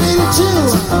 I need it too.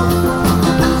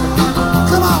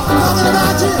 Come on, talking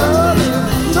about you.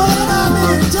 Talking about me,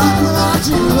 talking about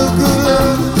you. Look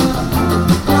good.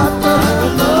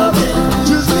 Goddamn love.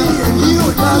 Just me and you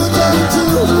and good love too.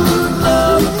 Good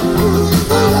love.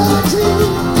 Good love too.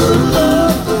 Good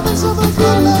love. Give me some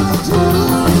good love too.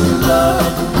 Good love.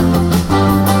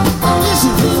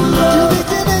 Listen, give me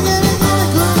good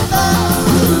love.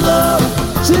 Good love.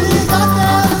 She got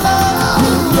that love.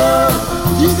 Good love.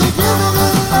 You can give me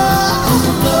good love.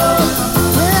 Good love.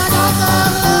 Yeah, I got that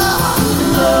love. Good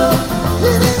love.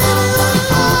 Give me good love.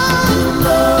 Good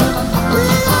love. We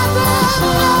got that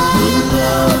love. Good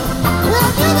love. Yeah,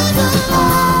 give me good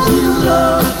love. Good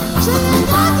love. She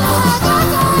got that, got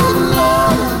that good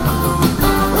love.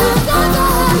 We got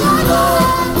that, got that.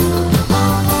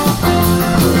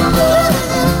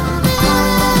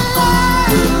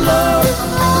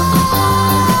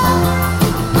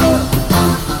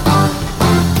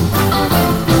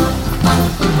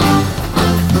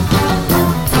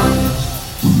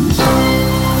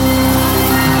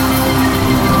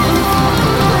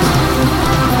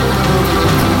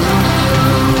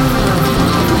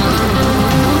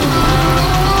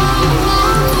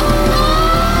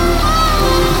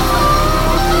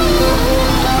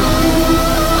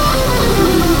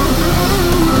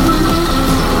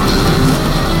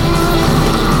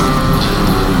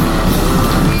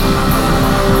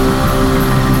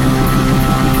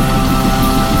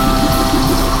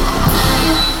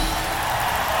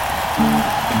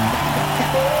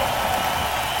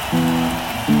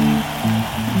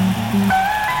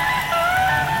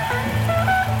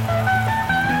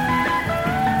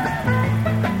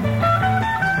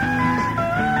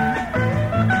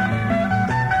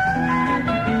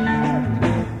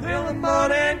 Till the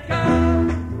morning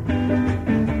comes,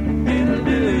 it'll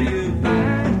do you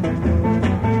fine.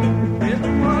 Till the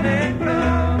morning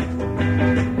comes,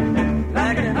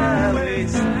 like a highway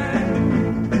sign,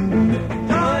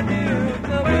 showing you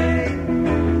the way,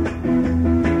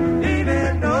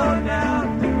 leaving no doubt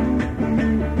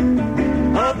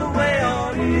of the way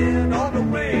on in, on the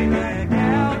way back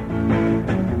out.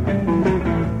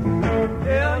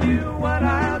 Tell you what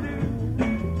I'll do,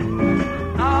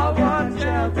 I'll watch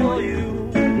out for you.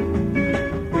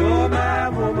 You're my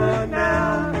woman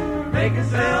now. Make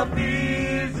yourself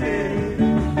easy.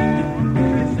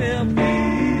 Make yourself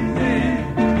easy.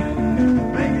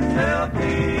 Make yourself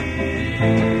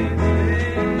easy.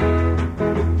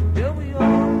 Till we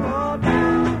all fall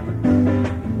down,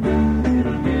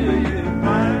 it'll do you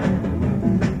fine.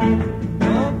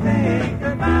 Don't think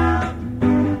about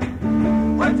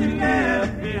what you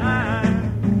left behind.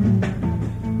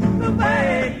 The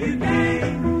way you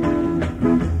came,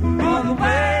 or the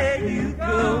way you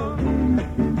go.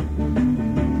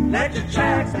 Let your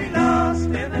tracks be lost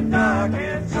in the dark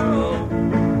and slow.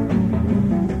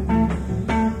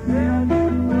 Tell you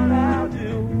what I'll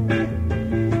do,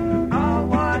 I'll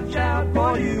watch out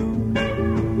for you.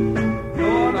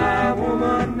 You're my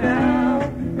woman now.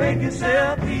 Make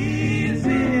yourself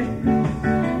easy.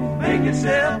 Make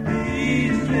yourself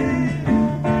easy.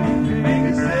 Make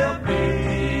yourself easy.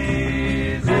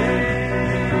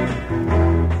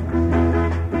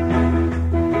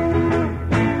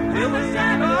 Till the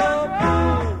shadow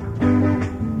falls,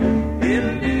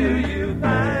 it'll do you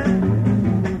fine.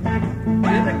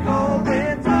 With the cold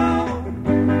winds on,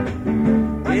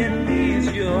 it'll ease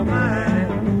your mind.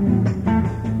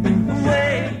 The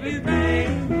way you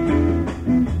think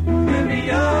will be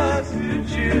yours to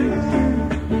choose.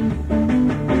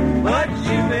 But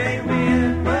you may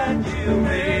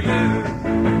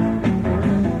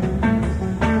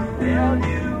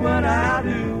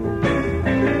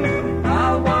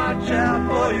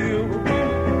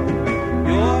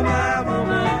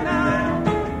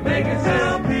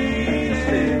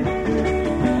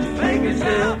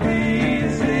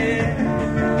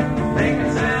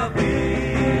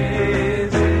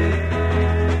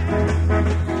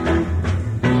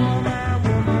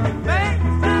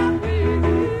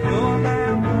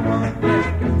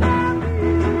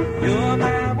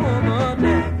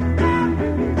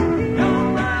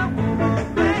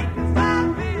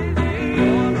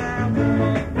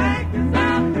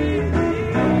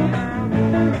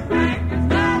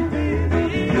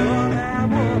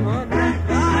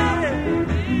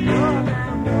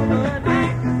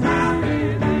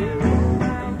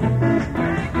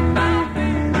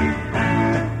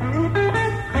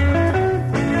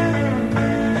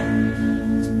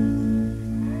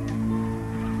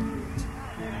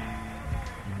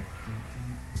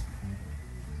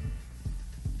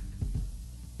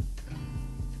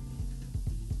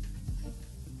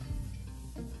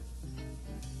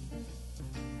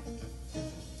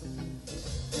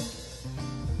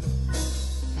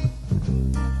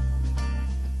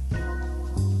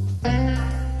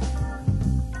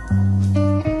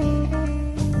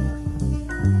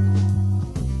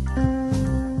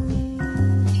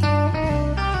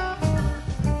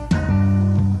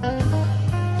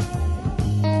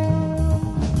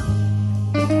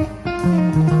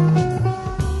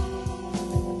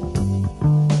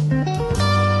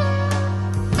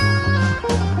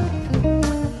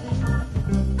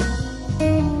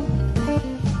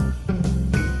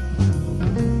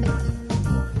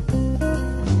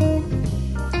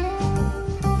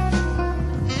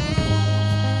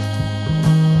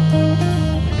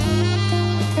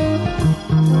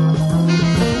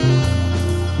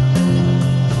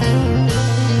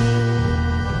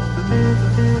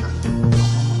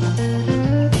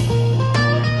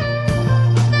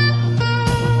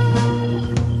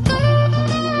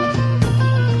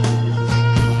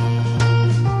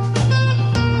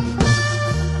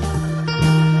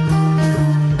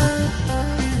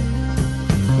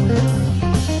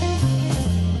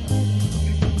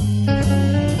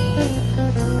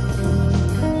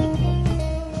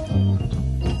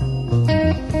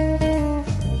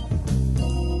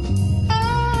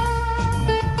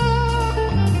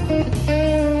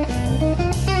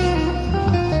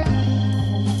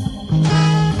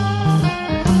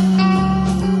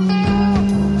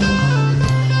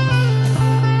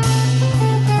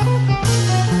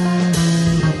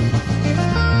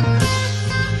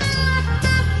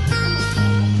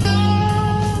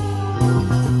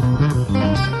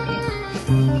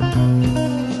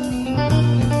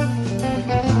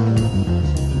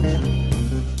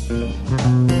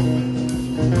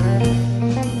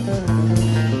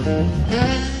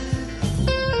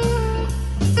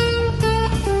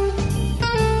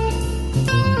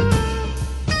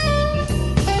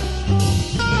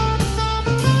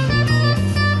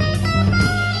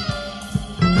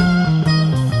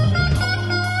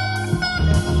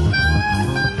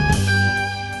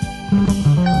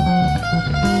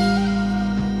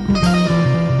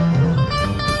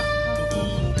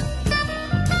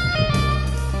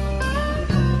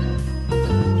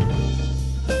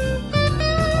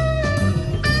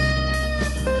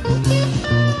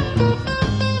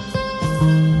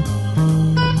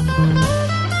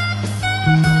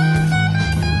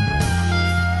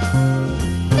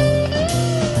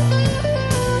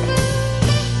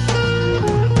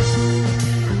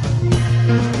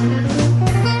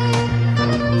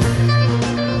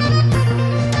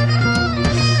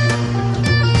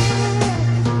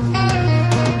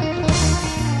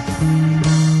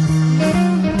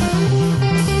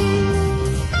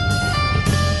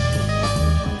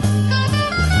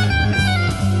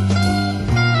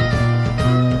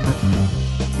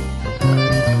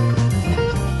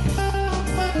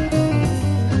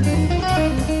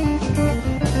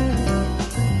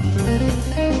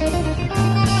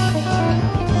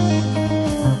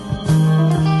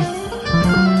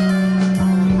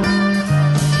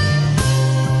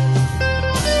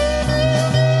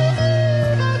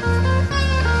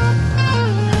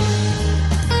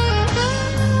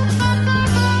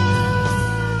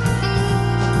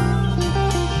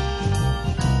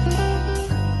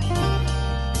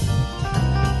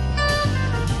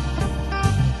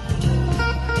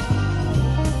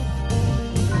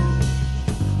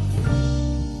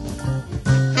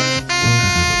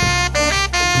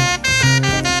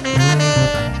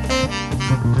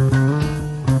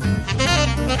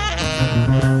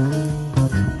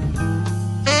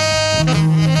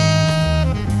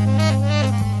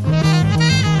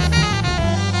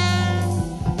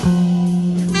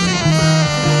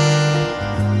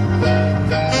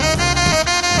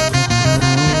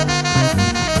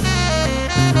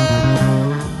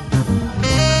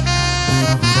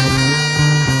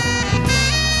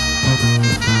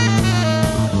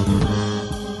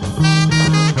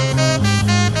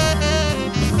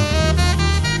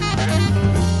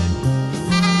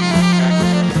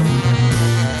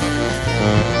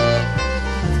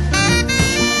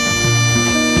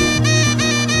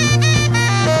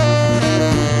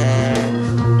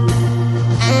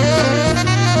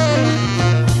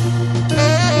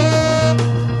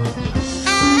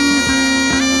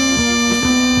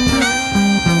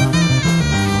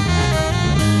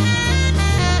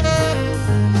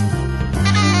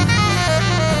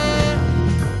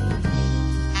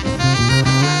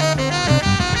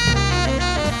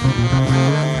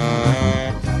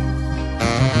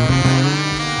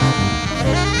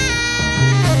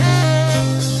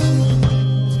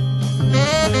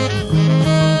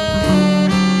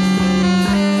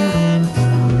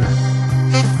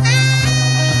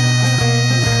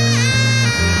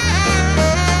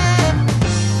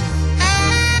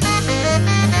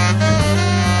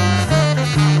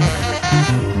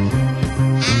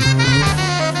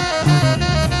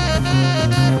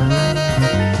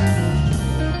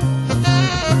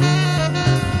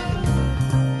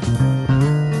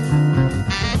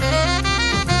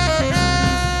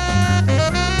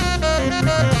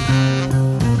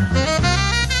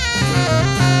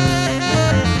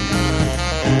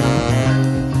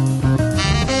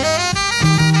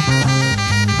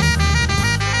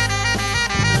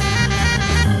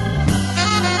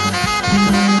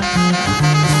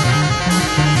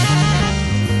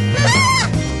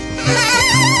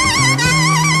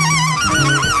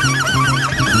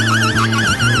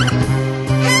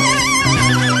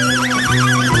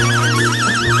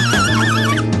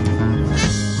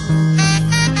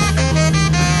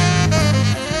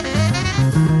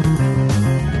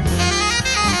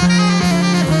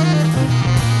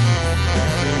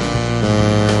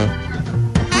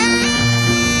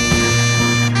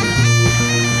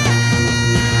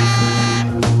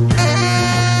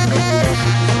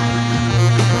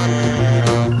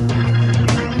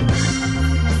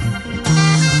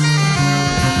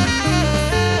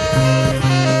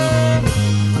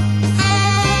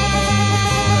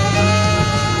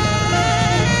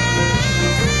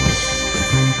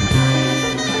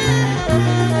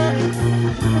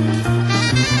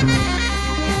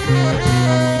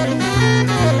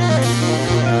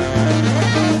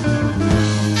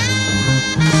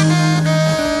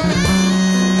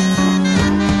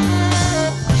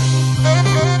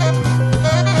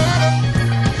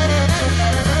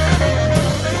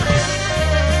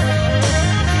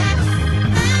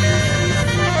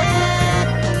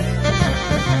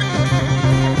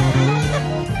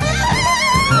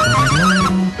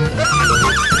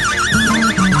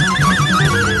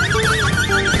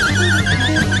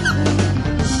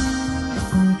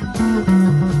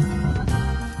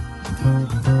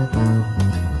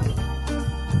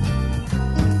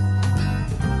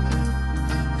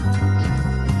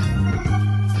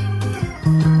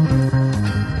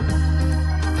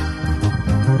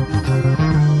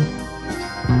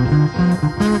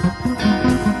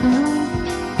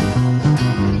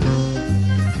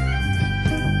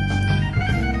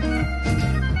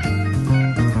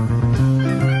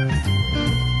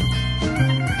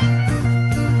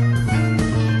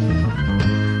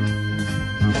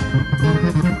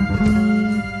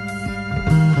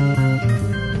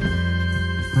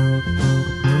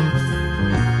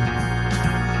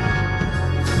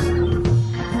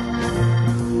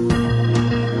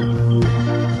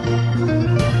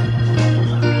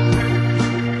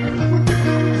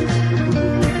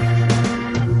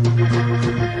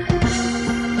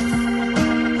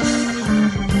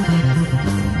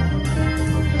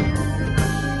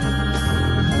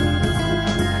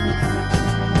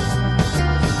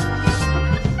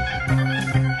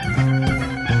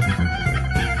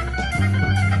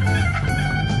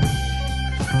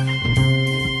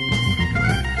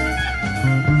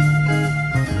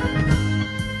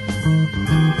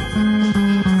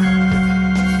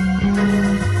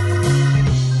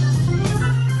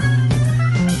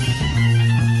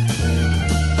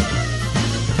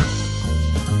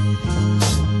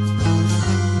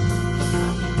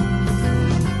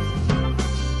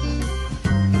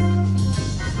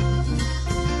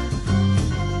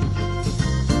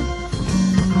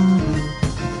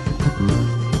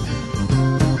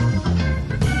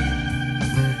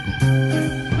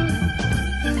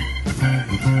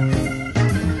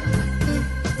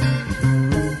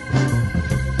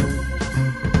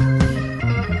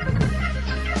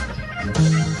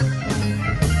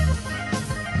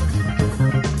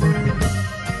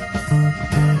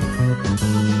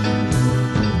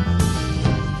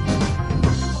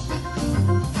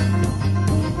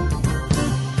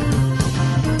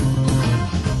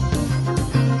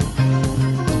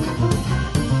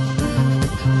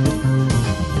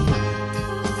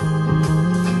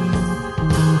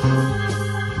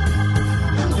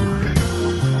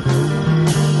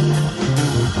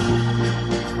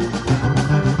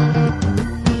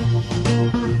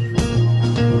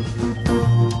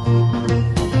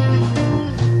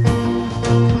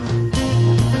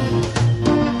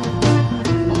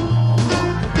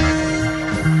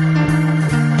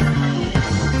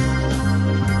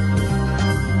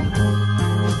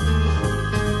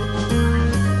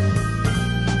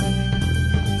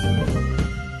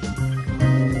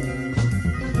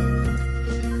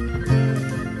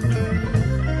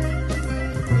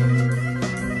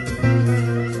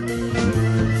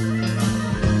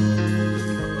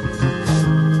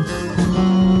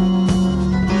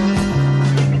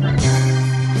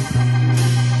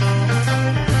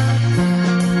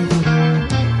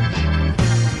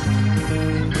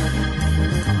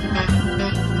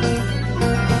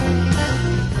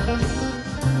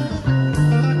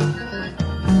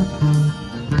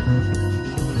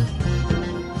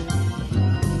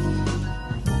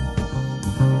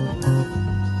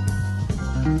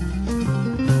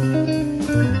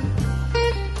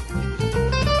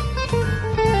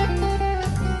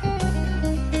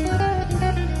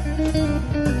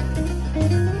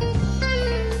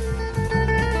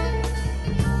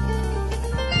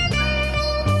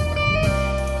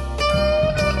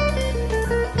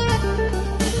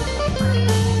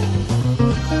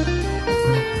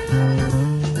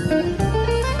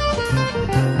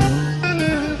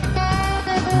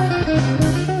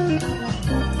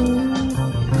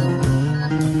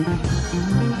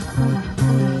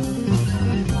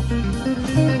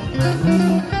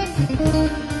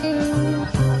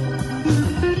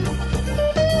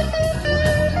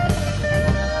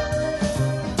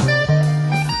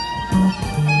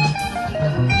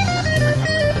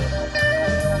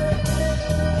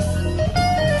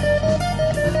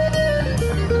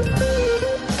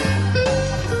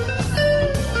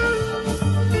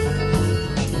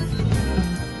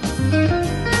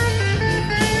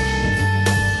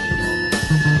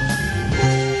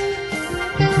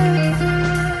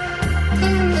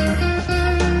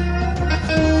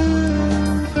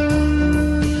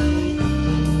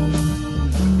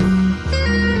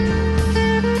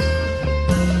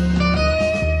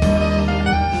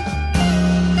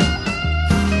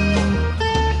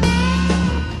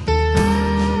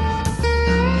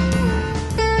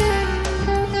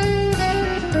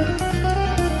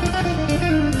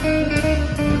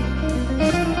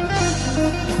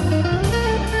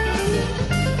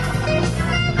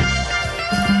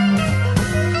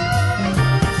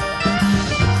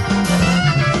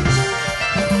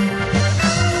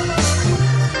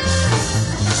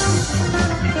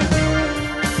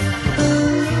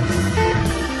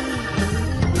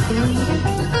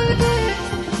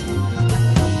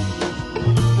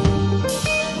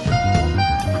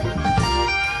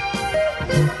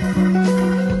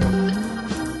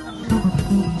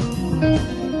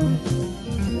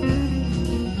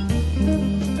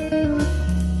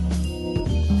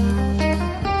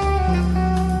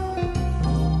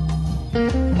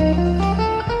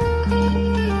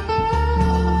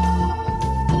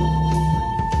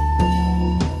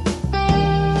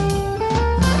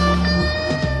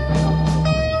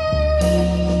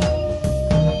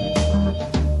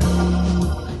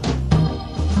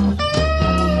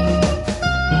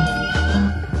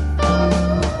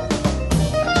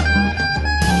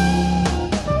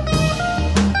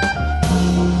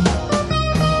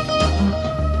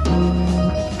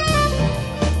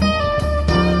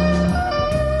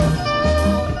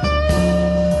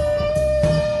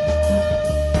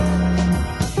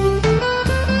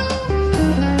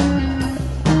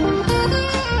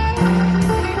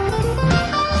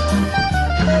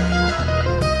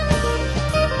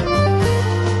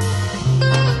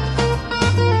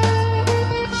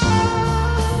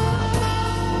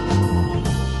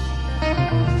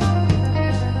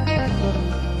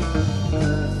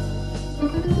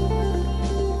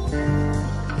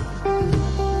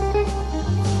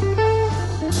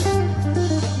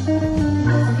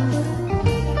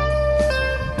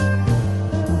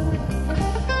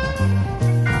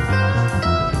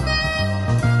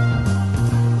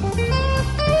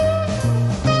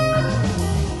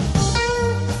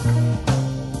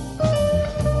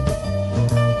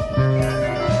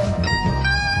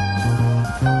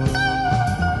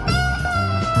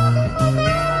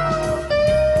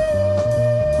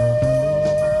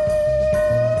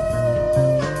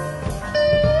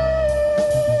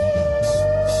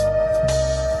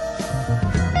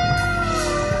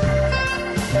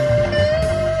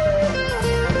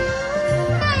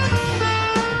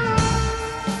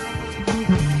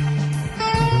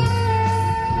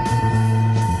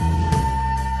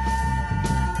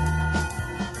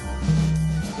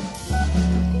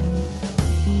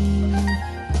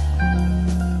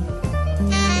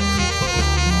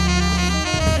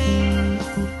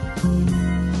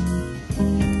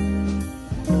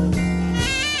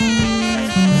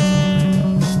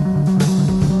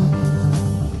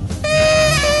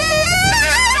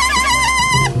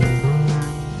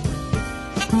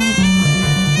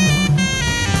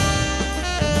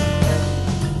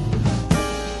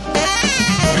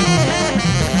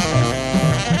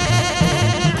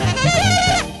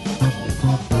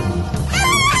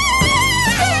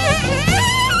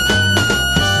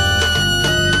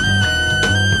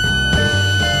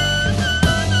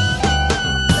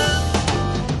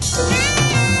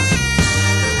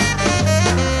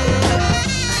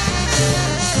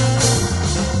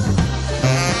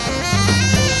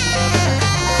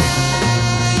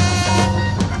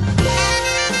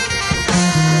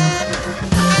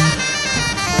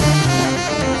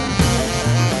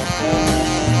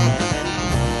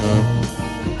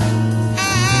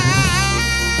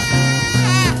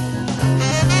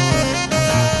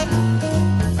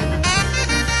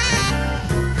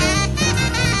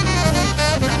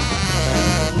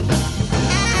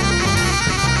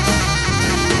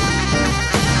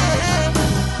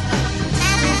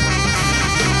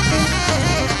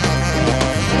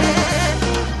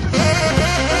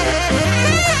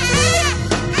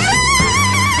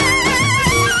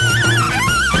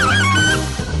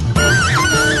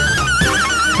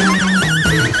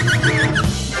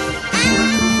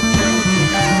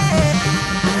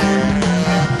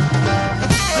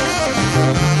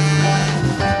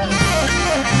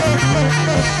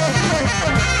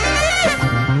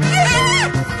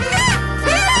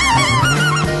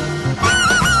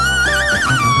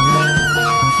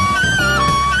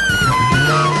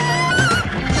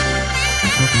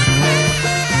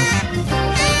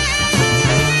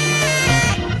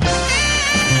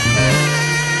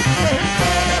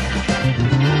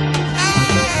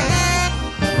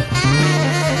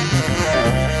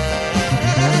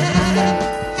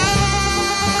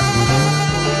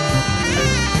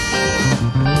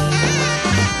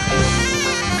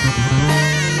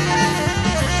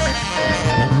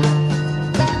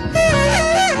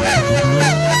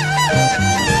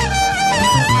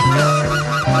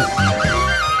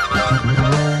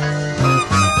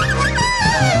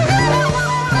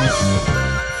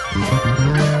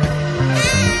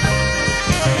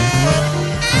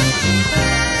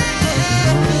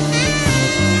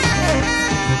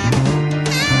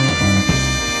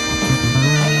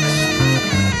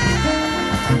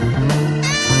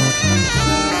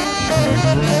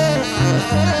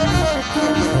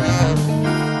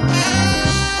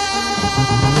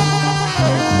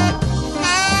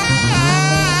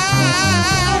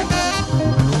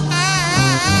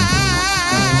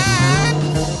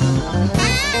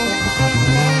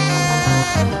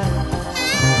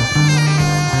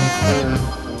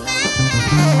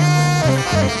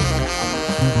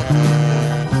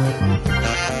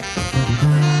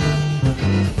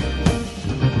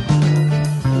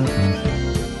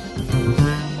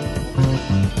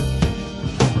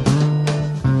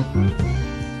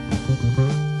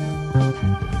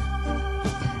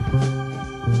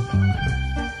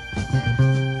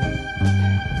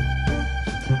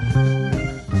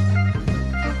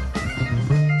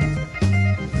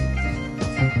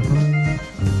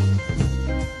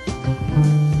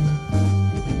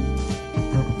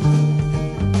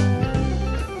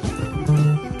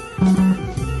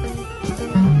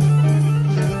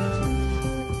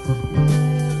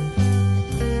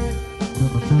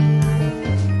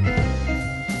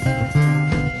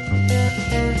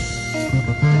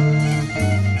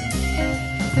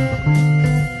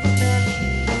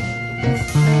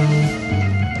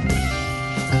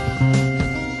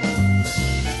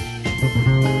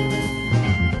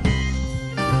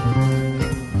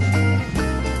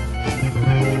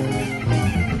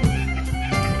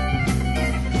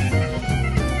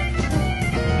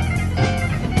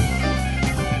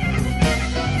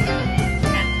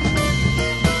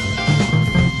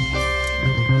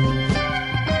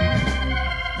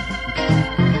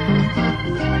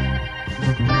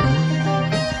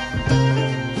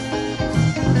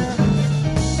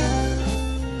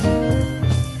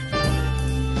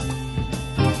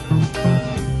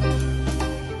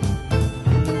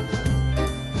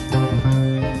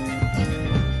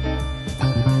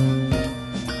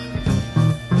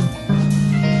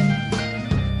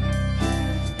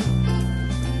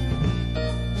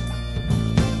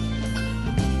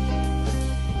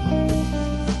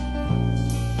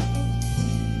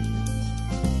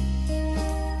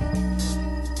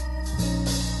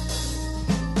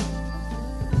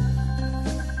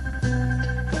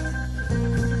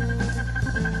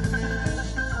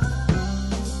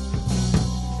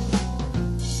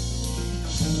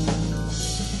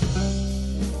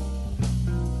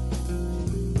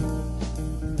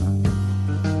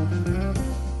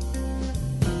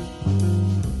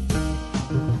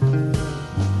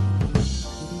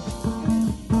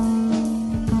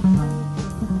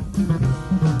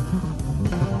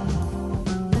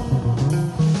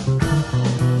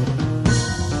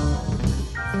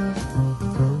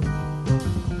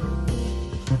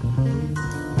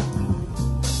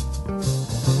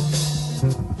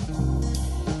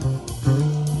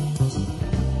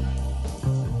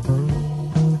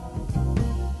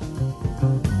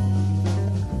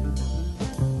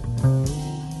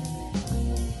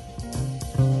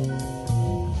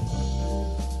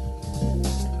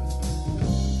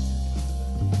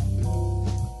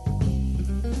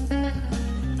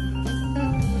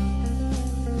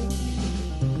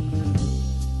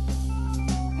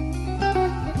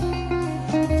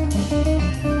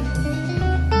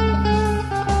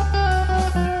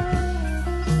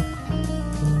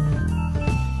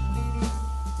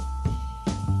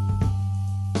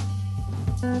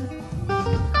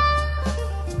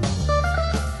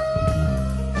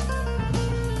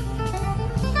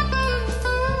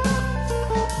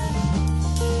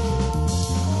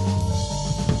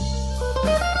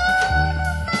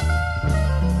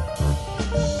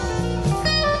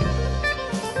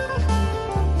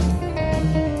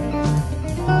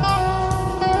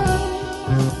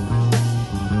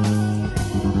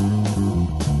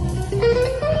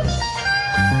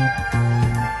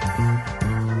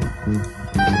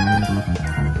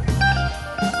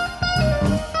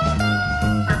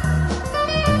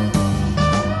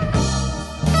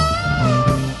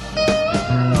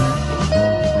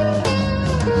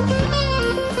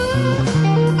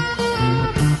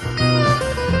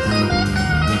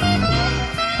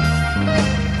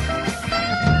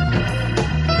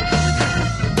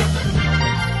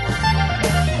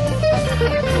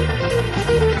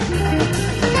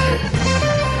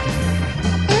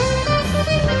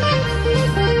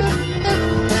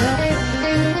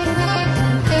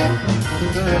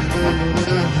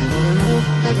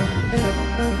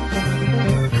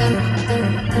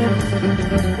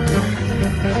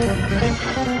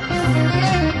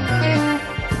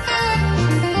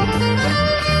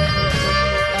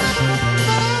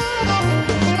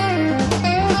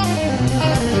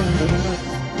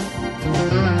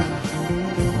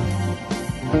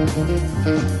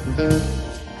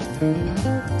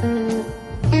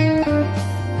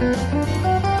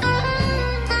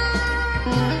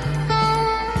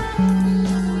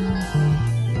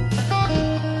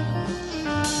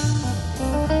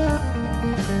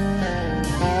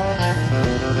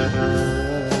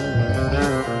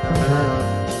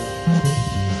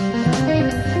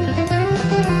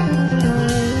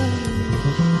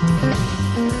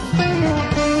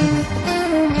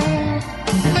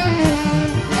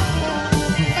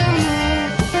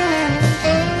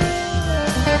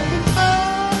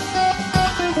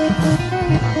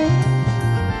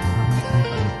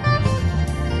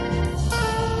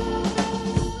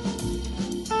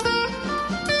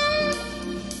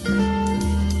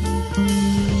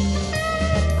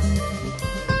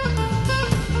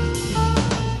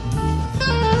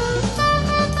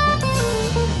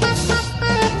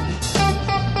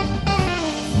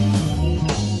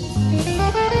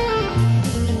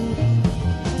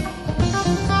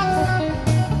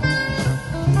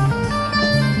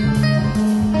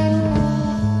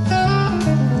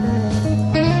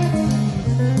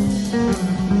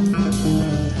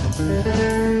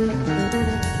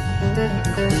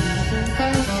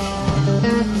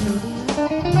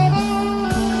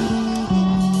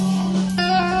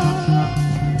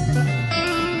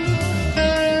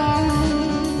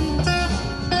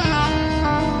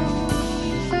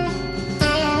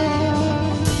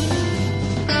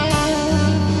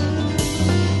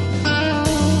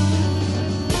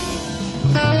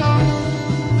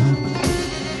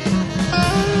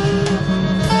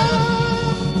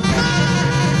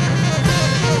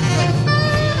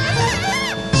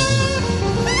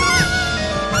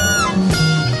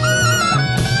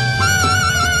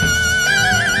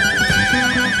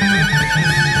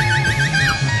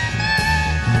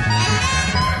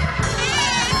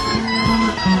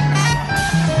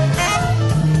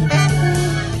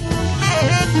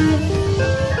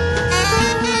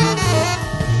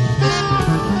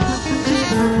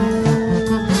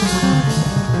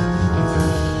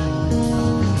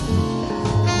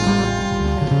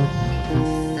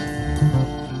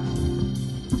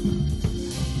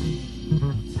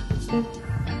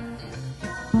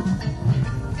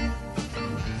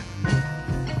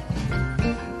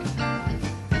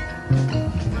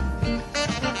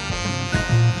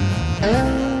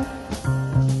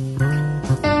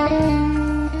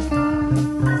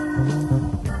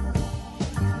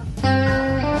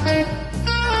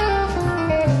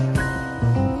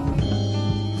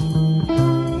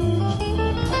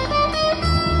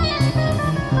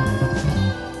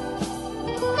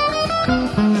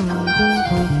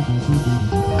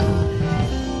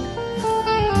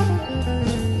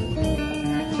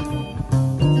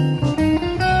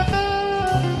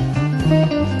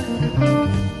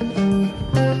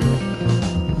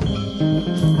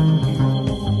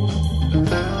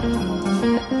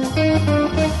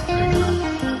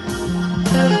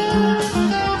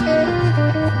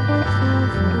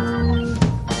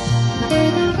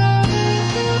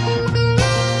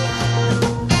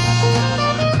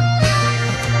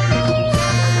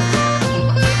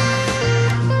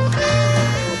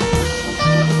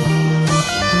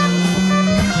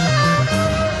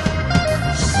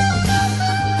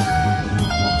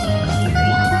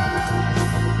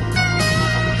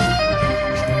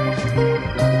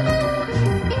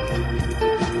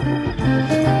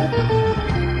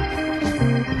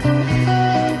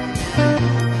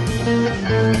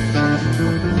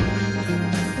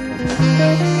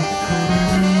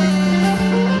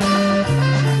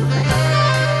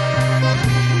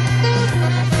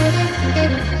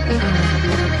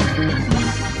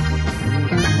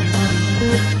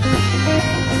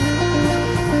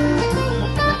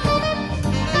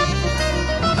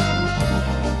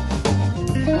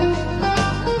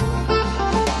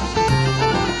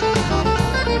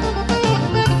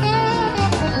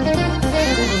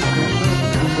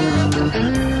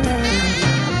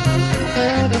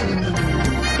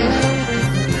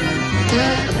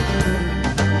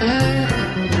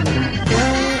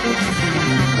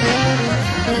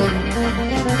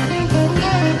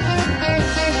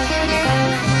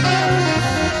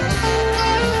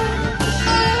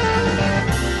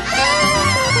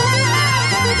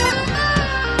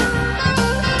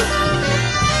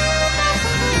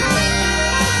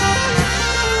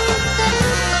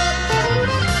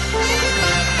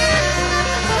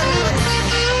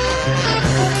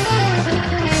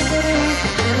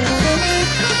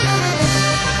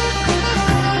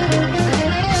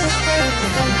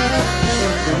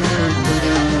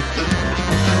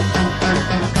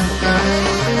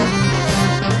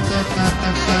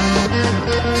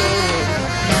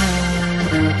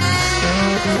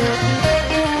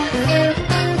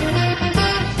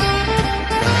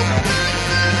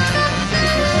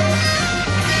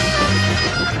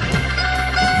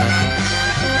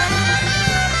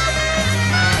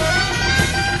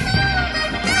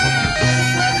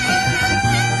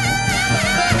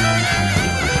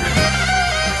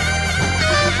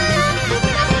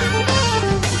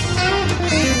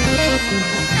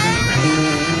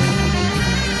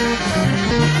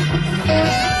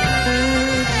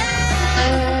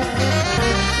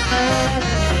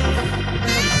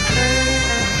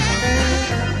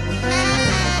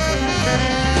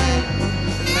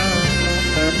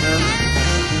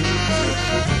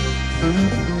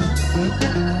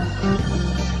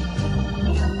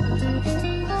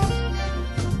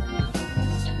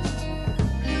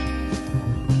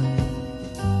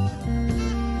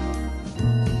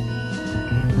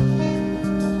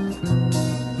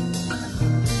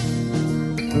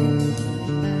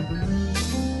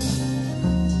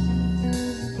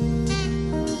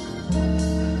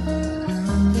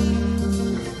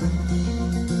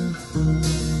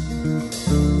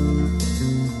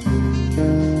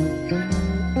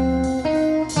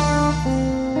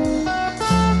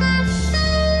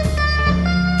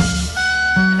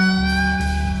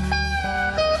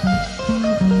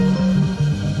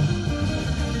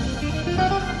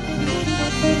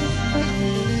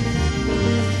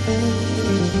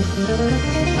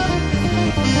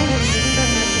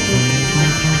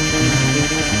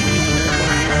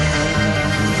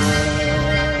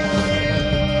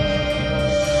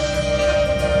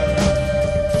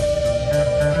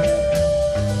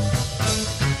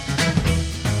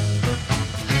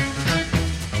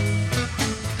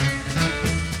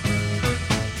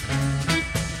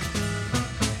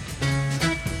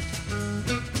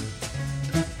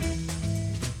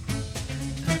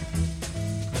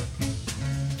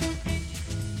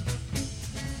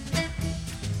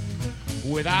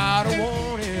Without a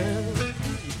warning,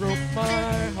 you broke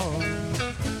my heart.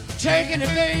 Taking it,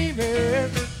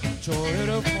 baby, tore it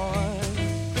apart.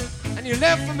 And you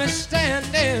left me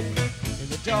standing in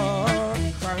the dark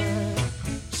crying.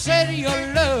 Said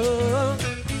your love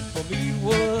for me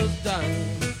was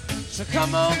dying. So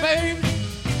come on, baby,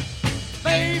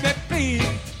 baby, please.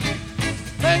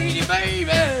 Begging you,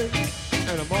 baby,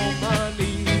 and I'm on my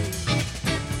knees.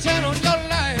 Turn on your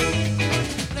light,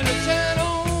 let it turn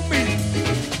on me.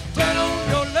 Turn on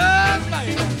your love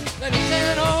light, let it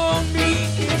turn on me.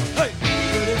 Hey,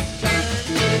 let it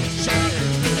shine, let it shine.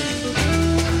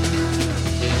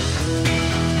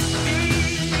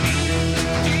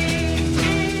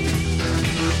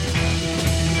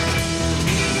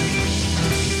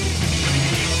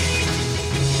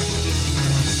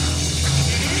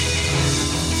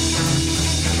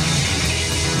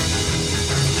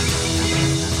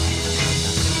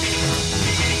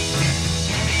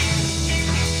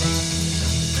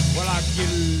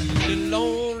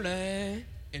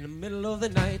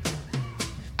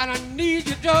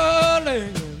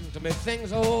 make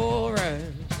things all right.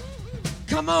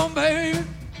 Come on, baby,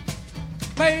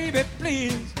 baby,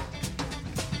 please.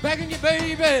 Begging you,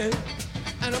 baby,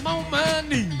 and I'm on my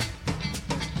knees.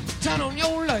 Turn on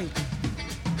your light,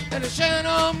 let it shine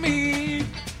on me.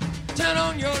 Turn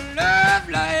on your love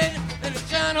light, let it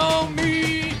shine on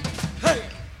me. Hey,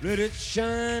 let it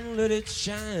shine, let it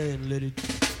shine, let it.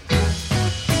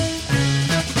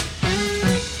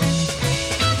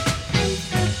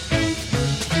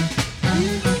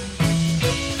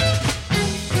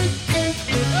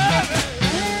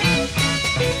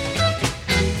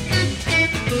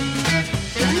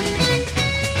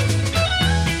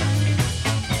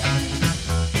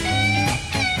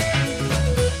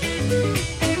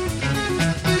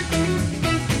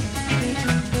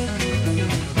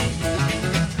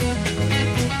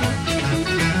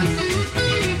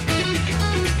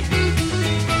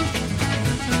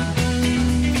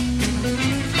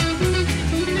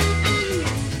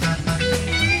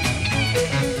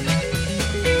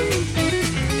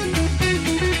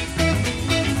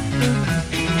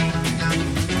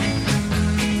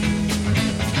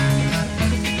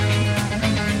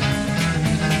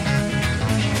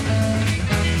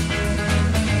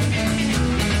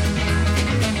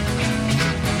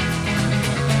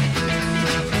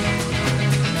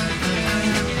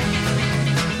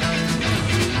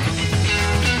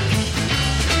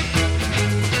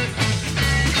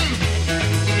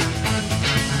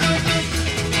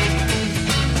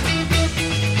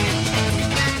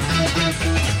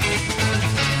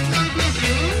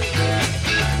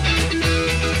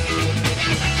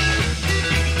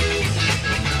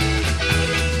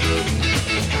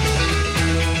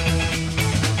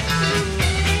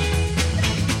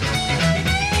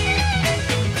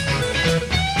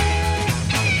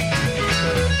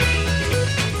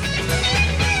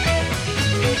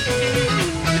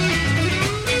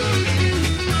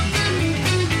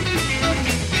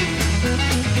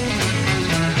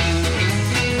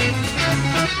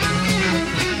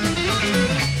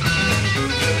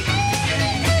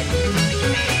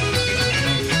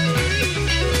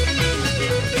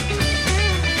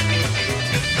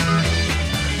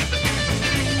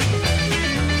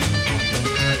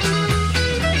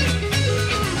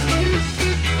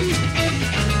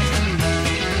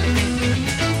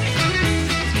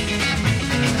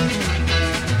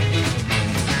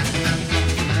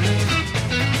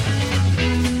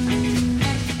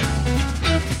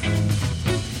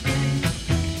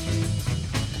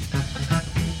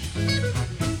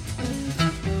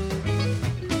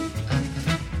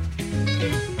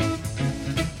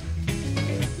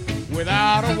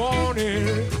 Without a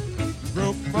warning,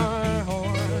 broke my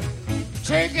heart.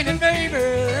 Taking it,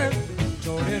 baby,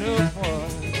 torn it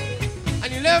apart.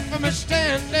 And you left me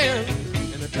standing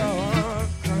in the dark.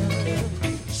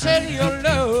 Said your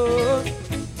love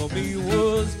for me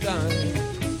was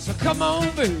dying. So come on,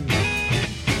 baby,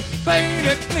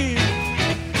 baby, please.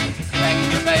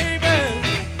 Thank you, baby,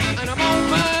 and I'm on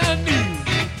my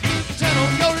knees. Turn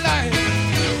on your light,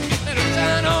 let it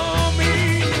shine on me.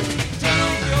 Turn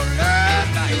on your love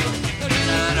light, let it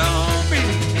shine on me.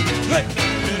 Hey,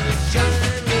 let it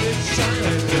shine, let it shine,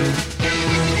 let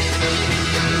it.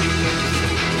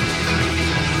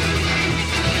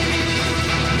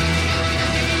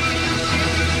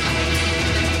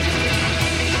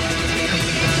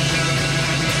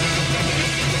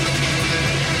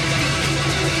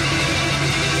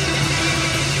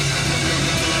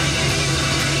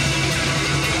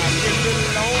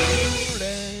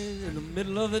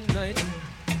 Middle of the night,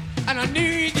 and I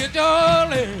need you,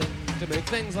 darling, to make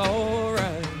things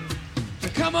alright. So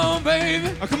come on, baby.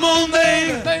 Oh, come on,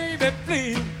 baby. Baby,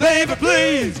 please. Baby,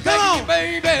 please. Come on.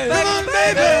 Baby. Come on,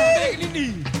 baby. Begging your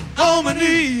knees. On my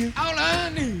knees. All I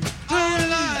need. Turn the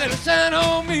light. Let it shine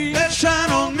on me. Let it shine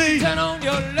on me. Turn on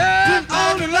your love. Turn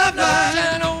on the love light. Let it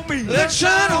shine on me. Let it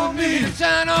shine on me. Let it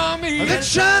shine on me. Let it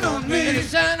shine on me. Let it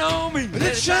shine on me. Let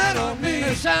it shine on me.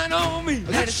 Let it shine on me.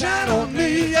 Let it shine on me.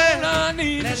 All Yeah. I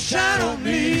need. Let it shine on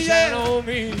me. Shine Yeah. on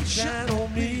me. Shine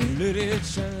on me. Let it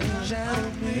shine. Shine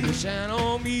on Let me. it shine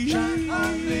on me. Shine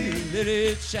on me. Let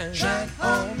it shine. Shine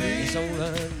on me. It's all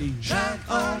I need. Shine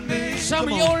on me. Some Come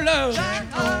of on. your love. Shine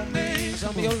on me. Some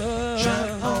of your love.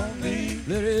 Shine on me.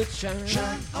 Let it shine.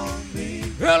 Shine on me.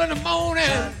 Early in the morning.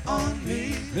 Shine on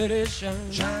me. Let it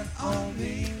shine. Shine on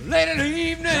me. Late in the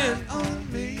evening. Shine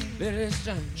on me. Let it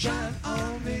shine. Shine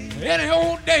on me. Any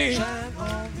old day. Shine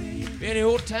on me. Any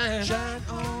old time. Shine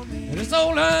on me. And it's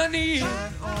all I need.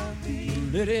 Shine on me.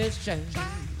 Let it shine. My.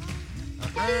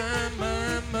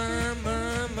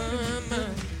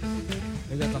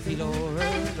 I got to feel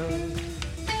alright.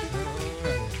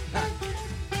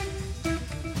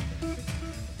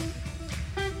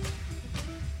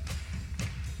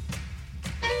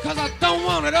 'cause I don't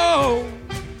want it all.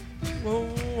 Whoa,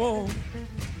 whoa.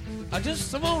 I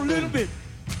just want a little bit.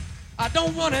 I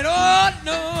don't want it all,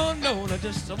 no, no. I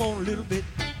just want a little bit.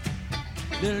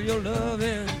 Little your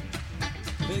loving,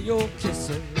 little your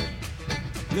kissing,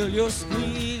 little your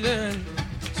squeezing,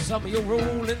 some of your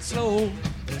rolling slow.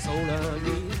 That's all I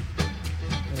need.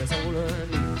 That's all I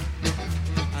need.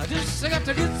 I just got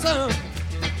to get some.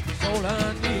 That's all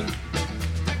I need.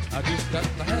 I just got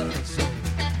to have some.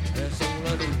 That's all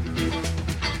I need.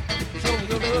 Show me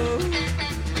your love.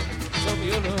 Show me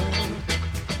your love.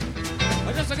 I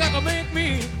just got to make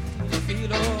me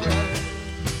feel alright.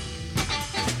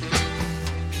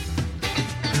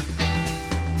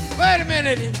 Wait a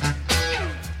minute.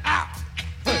 Ow.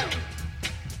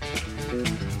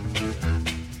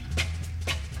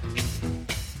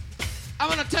 I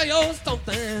want to tell you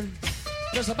something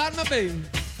just about my baby.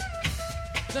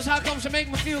 Just how come she make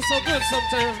me feel so good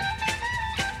sometimes.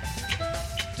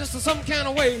 Just in some kind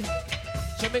of way,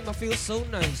 she make me feel so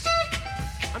nice.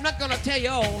 I'm not gonna tell you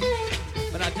all,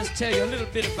 but I just tell you a little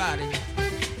bit about it.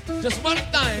 Just one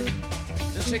thing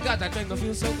that she got that make me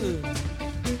feel so good.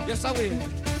 Yes, I will.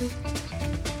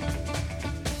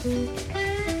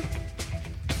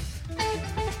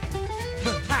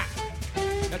 Ha!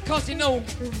 Because you know,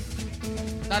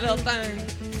 that little thing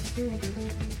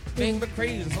make me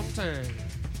crazy sometimes.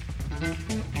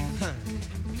 Huh.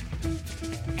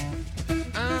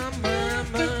 I'm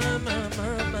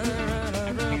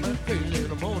crazy in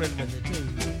the morning with it too.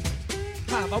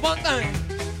 Hi, but one thing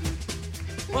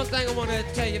I want to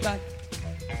tell you about.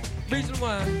 Reason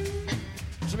why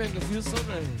she make me feel so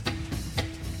nice.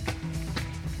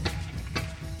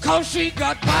 'Cause she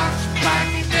got box back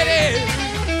city,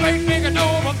 great big and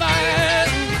over that,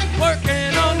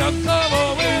 working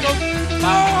undercover with a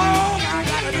phone. I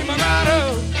gotta be my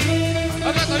rider. I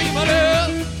got to be my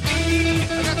love.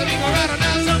 I got to be my rider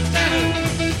now sometime.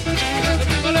 I got to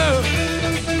be my love.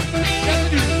 Got to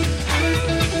do.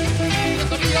 Got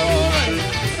to be alright.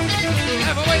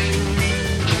 Have a way.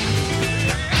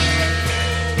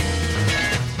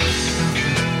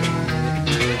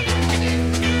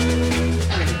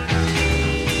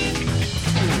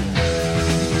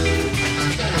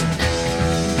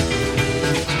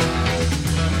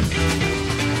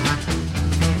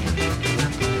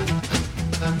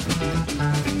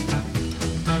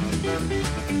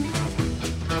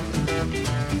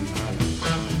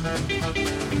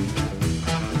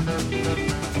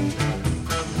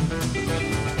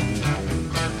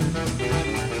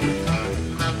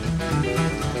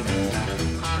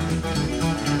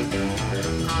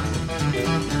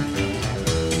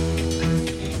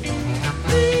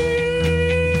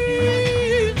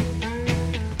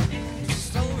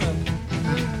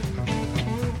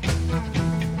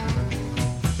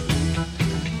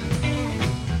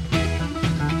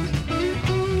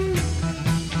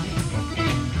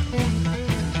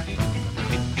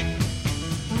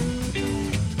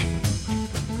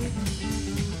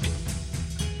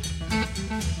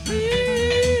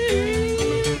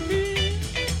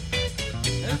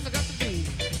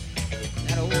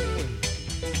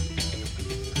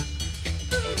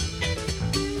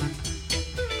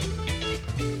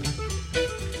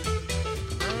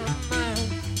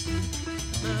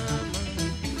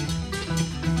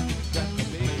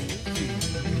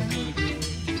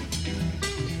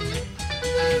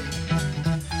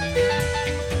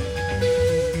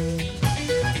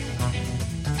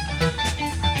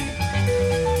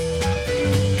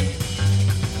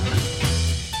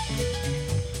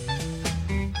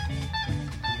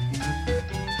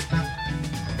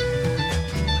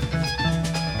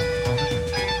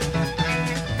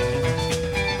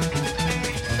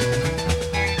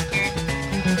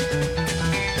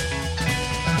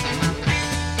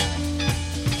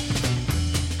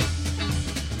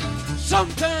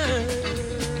 Sometime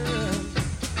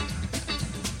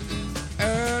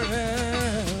early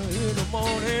in the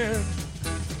morning,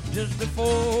 just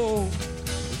before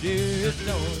the day is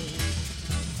done,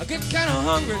 I get kind of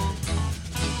hungry,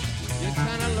 get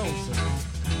kind of lonesome.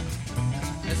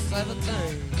 That's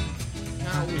everything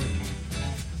kind of weird.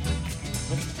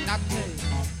 But I tell you,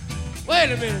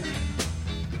 wait a minute.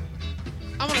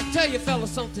 I want to tell you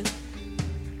fellas something.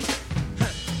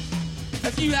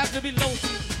 If you have to be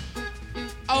lonesome,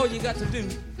 all you got to do,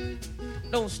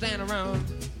 don't stand around.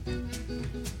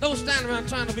 Don't stand around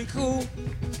trying to be cool.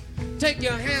 Take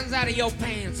your hands out of your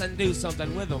pants and do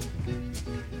something with them.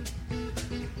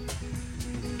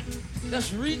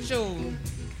 Just reach over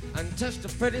and touch the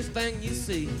prettiest thing you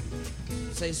see.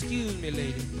 Say, excuse me,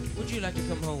 lady, would you like to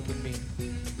come home with me?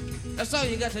 That's all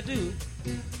you got to do.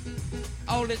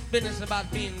 All this business about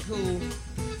being cool,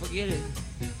 forget it.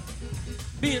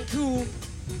 being cool,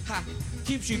 ha,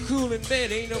 keeps you cool in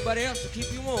bed. Ain't nobody else to keep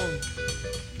you warm.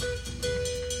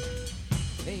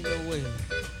 Ain't no way.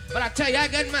 But I tell you, I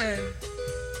got mine.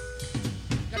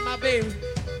 Got my baby.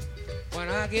 When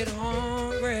I get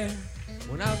hungry,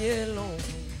 when I get alone,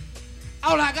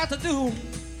 all I got to do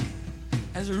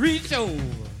is reach over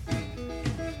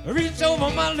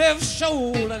my left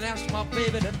shoulder and ask my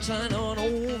baby to turn on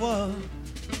over.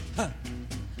 Huh.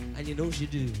 And you know she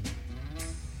do.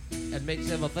 That makes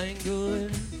everything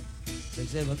good,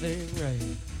 makes everything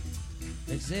right,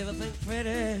 makes everything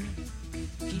pretty,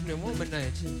 keep me warm at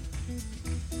night too.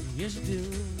 Yes you do,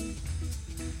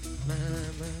 my.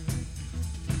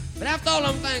 But after all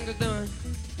them things are done,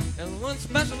 there's one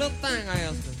special little thing I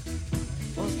asked her.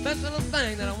 One special little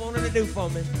thing that I wanted to do for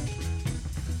me.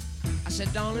 I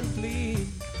said, darling, please,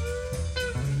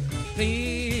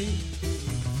 please,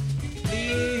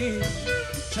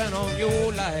 please, turn on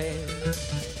your light,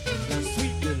 that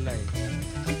sweet little light.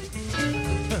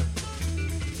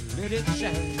 Let it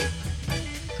shine,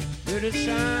 let it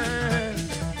shine,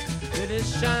 let it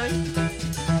shine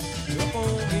up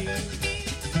on me.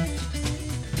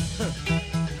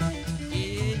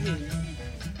 Yeah,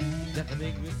 that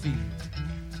make me feel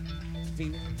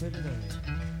pretty nice.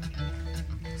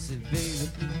 Said, baby,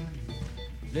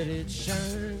 please, let it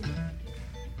shine,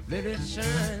 let it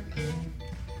shine,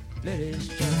 let it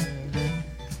shine.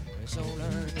 That's all I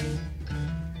need,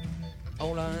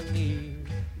 all I need.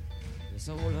 That's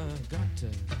all I got to,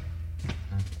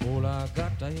 all I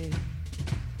got to have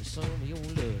is some of your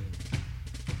love,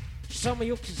 some of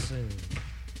your kissing,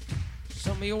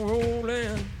 some of your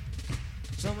rolling,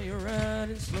 some of your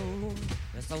riding slow.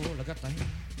 That's all I got to have.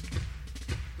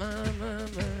 My.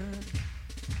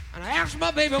 And I asked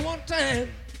my baby one time,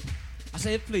 I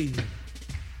said, please,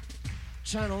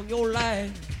 turn on your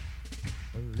light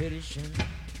and let it shine.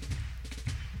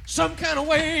 Some kind of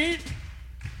way,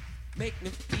 make me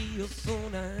feel so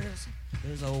nice.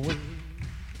 There's a way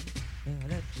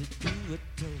that you do it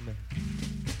to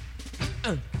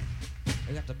me.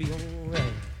 I got to be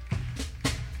alright.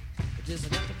 It just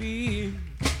got to be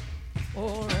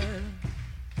alright.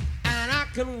 And I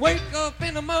can wake up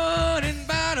in the morning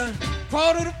about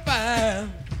 4:45.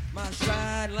 My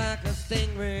stride like a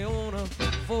stingray on a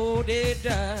 4-day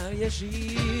dive. Yes, she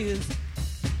is.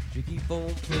 She keep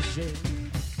on pushing,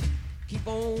 keep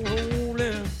on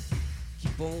rolling,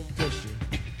 keep on pushing.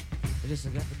 It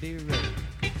just got to be right.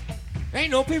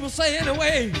 Ain't no people say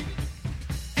anyway.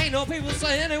 Ain't no people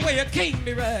say anyway you can't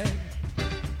be right.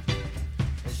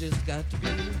 It's just got to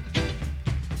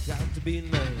be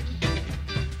nice.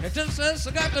 It just has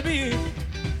got to be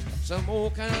some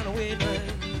old kind of way now.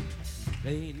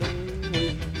 There ain't no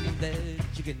way that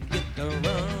you can get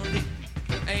around it.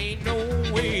 Ain't no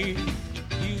way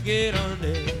you get under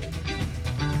it.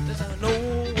 There's no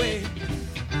way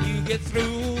you get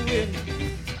through it.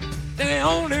 The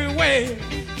only way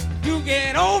you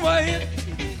get over it.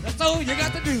 That's all you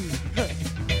got to do.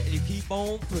 And you keep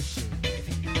on pushing.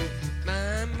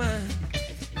 My.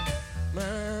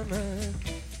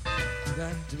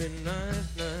 Got to be nice.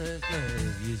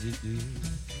 Yes, it do.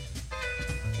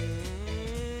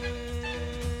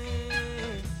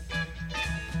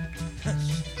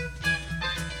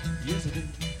 Yes, it do.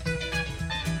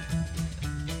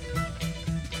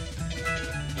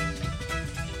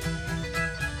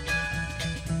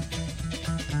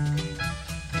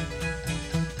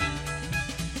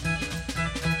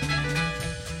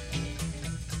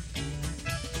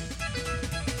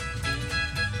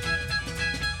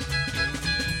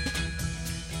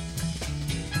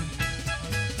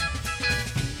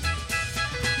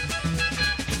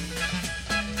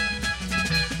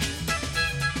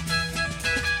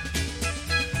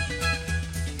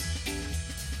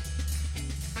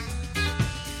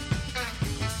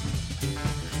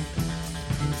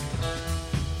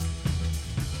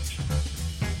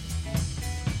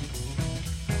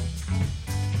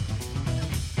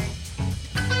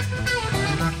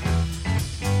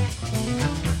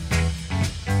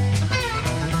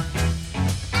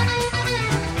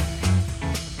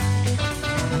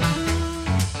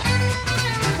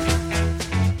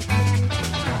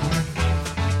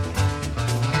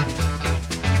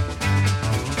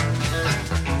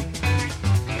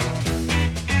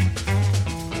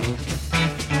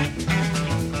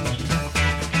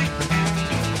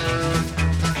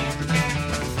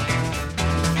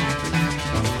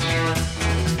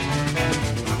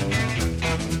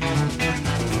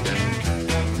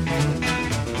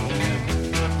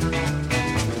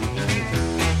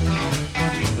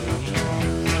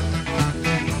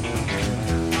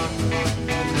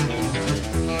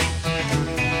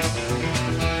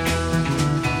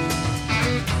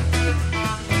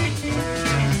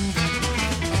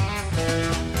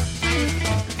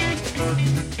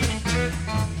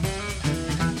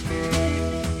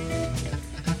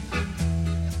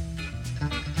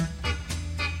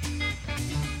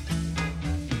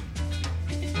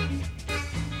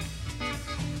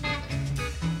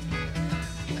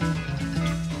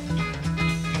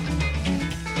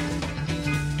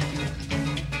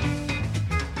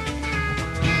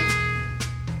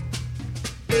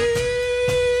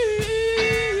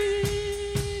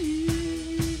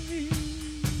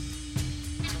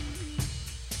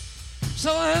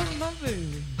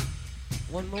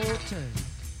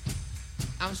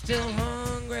 I'm still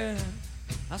hungry.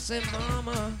 I said,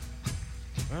 Mama,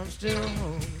 I'm still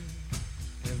hungry.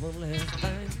 There's one last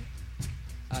thing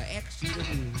I ask you to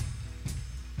do.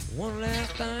 One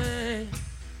last thing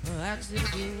I ask you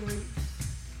to do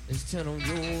is turn on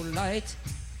your light.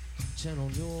 Turn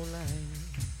on your light.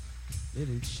 Let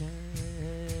it shine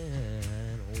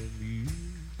on me.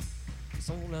 It's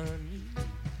all I need.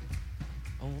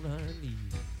 All I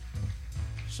need.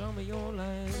 Show me your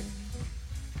light.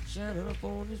 Shining up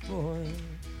on this boy.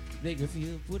 Make me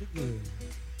feel pretty good.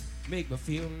 Make me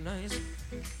feel nice.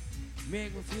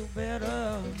 Make me feel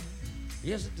better.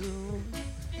 Yes, it do.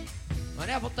 And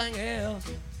everything else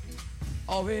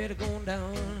already gone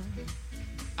down.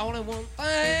 Only one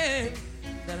thing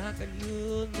that I can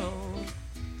use more,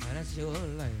 and that's your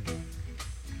light.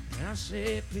 And I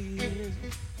say please,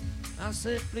 I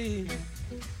say please,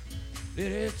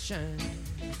 let it shine,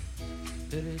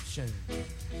 let it shine,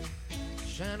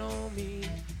 shine on me.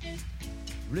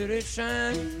 Let it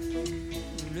shine on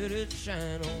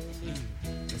me.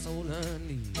 That's all I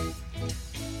need.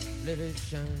 Let it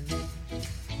shine.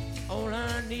 All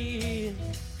I need.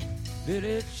 Let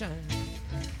it shine.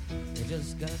 It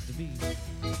just got to be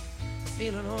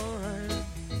feeling alright.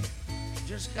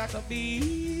 Just got to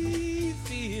be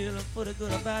feeling pretty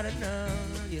good about it now.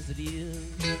 Yes, it is.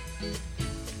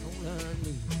 All I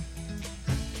need.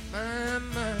 My,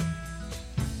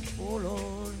 oh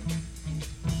Lord.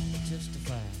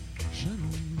 Testify. Shine on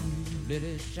me. Let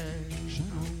it shine.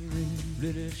 Shine on me.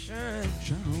 Let it shine.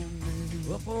 Shine on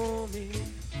me. Up on me.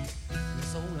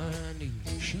 That's all I need.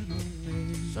 Shine on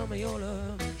me. Some of your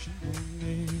love. Shine on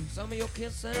me. Some of your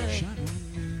kissing. Shine on me.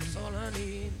 That's all I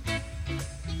need.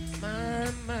 My,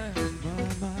 My,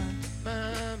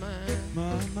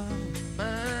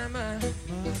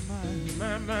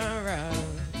 right.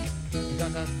 I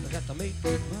got to make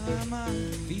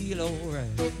feel alright.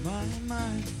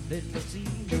 Let me see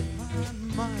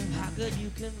how good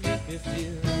you can make me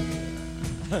feel.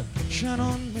 Shine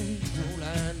on me. That's all I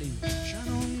need. Shine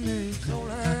on me. That's all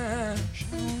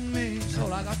Shine on me. that's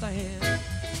all I got to have.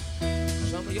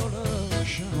 Some of your love.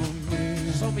 Shine on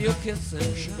me. Some of your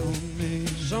kissing. Shine on me.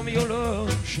 Some of your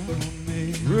love. Shine on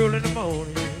me. Real in the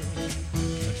morning.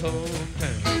 That's all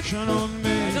time. Shine on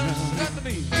me. Just got to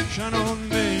be Shine on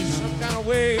me. some kind of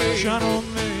way. Shine on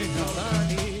me. That's all I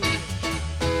need.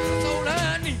 That's all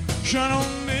I need. Shine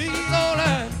on me. That's all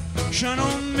I. Shine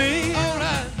on me. All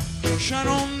I. Shine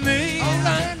on me. All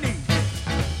I need.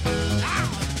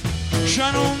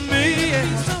 Shine on me.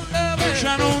 Some love.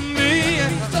 Shine on me.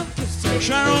 Some kissing.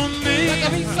 Shine on me. Got to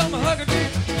be some hugging.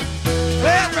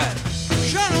 All right.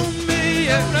 Shine on me.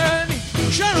 All I need.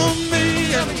 Shine on me.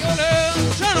 Some of your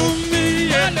love. Shine on me.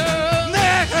 My love.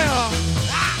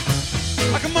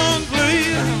 Come on,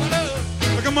 please. My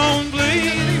love. Come on,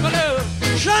 please. My love.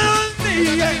 Shine on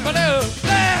me. My love.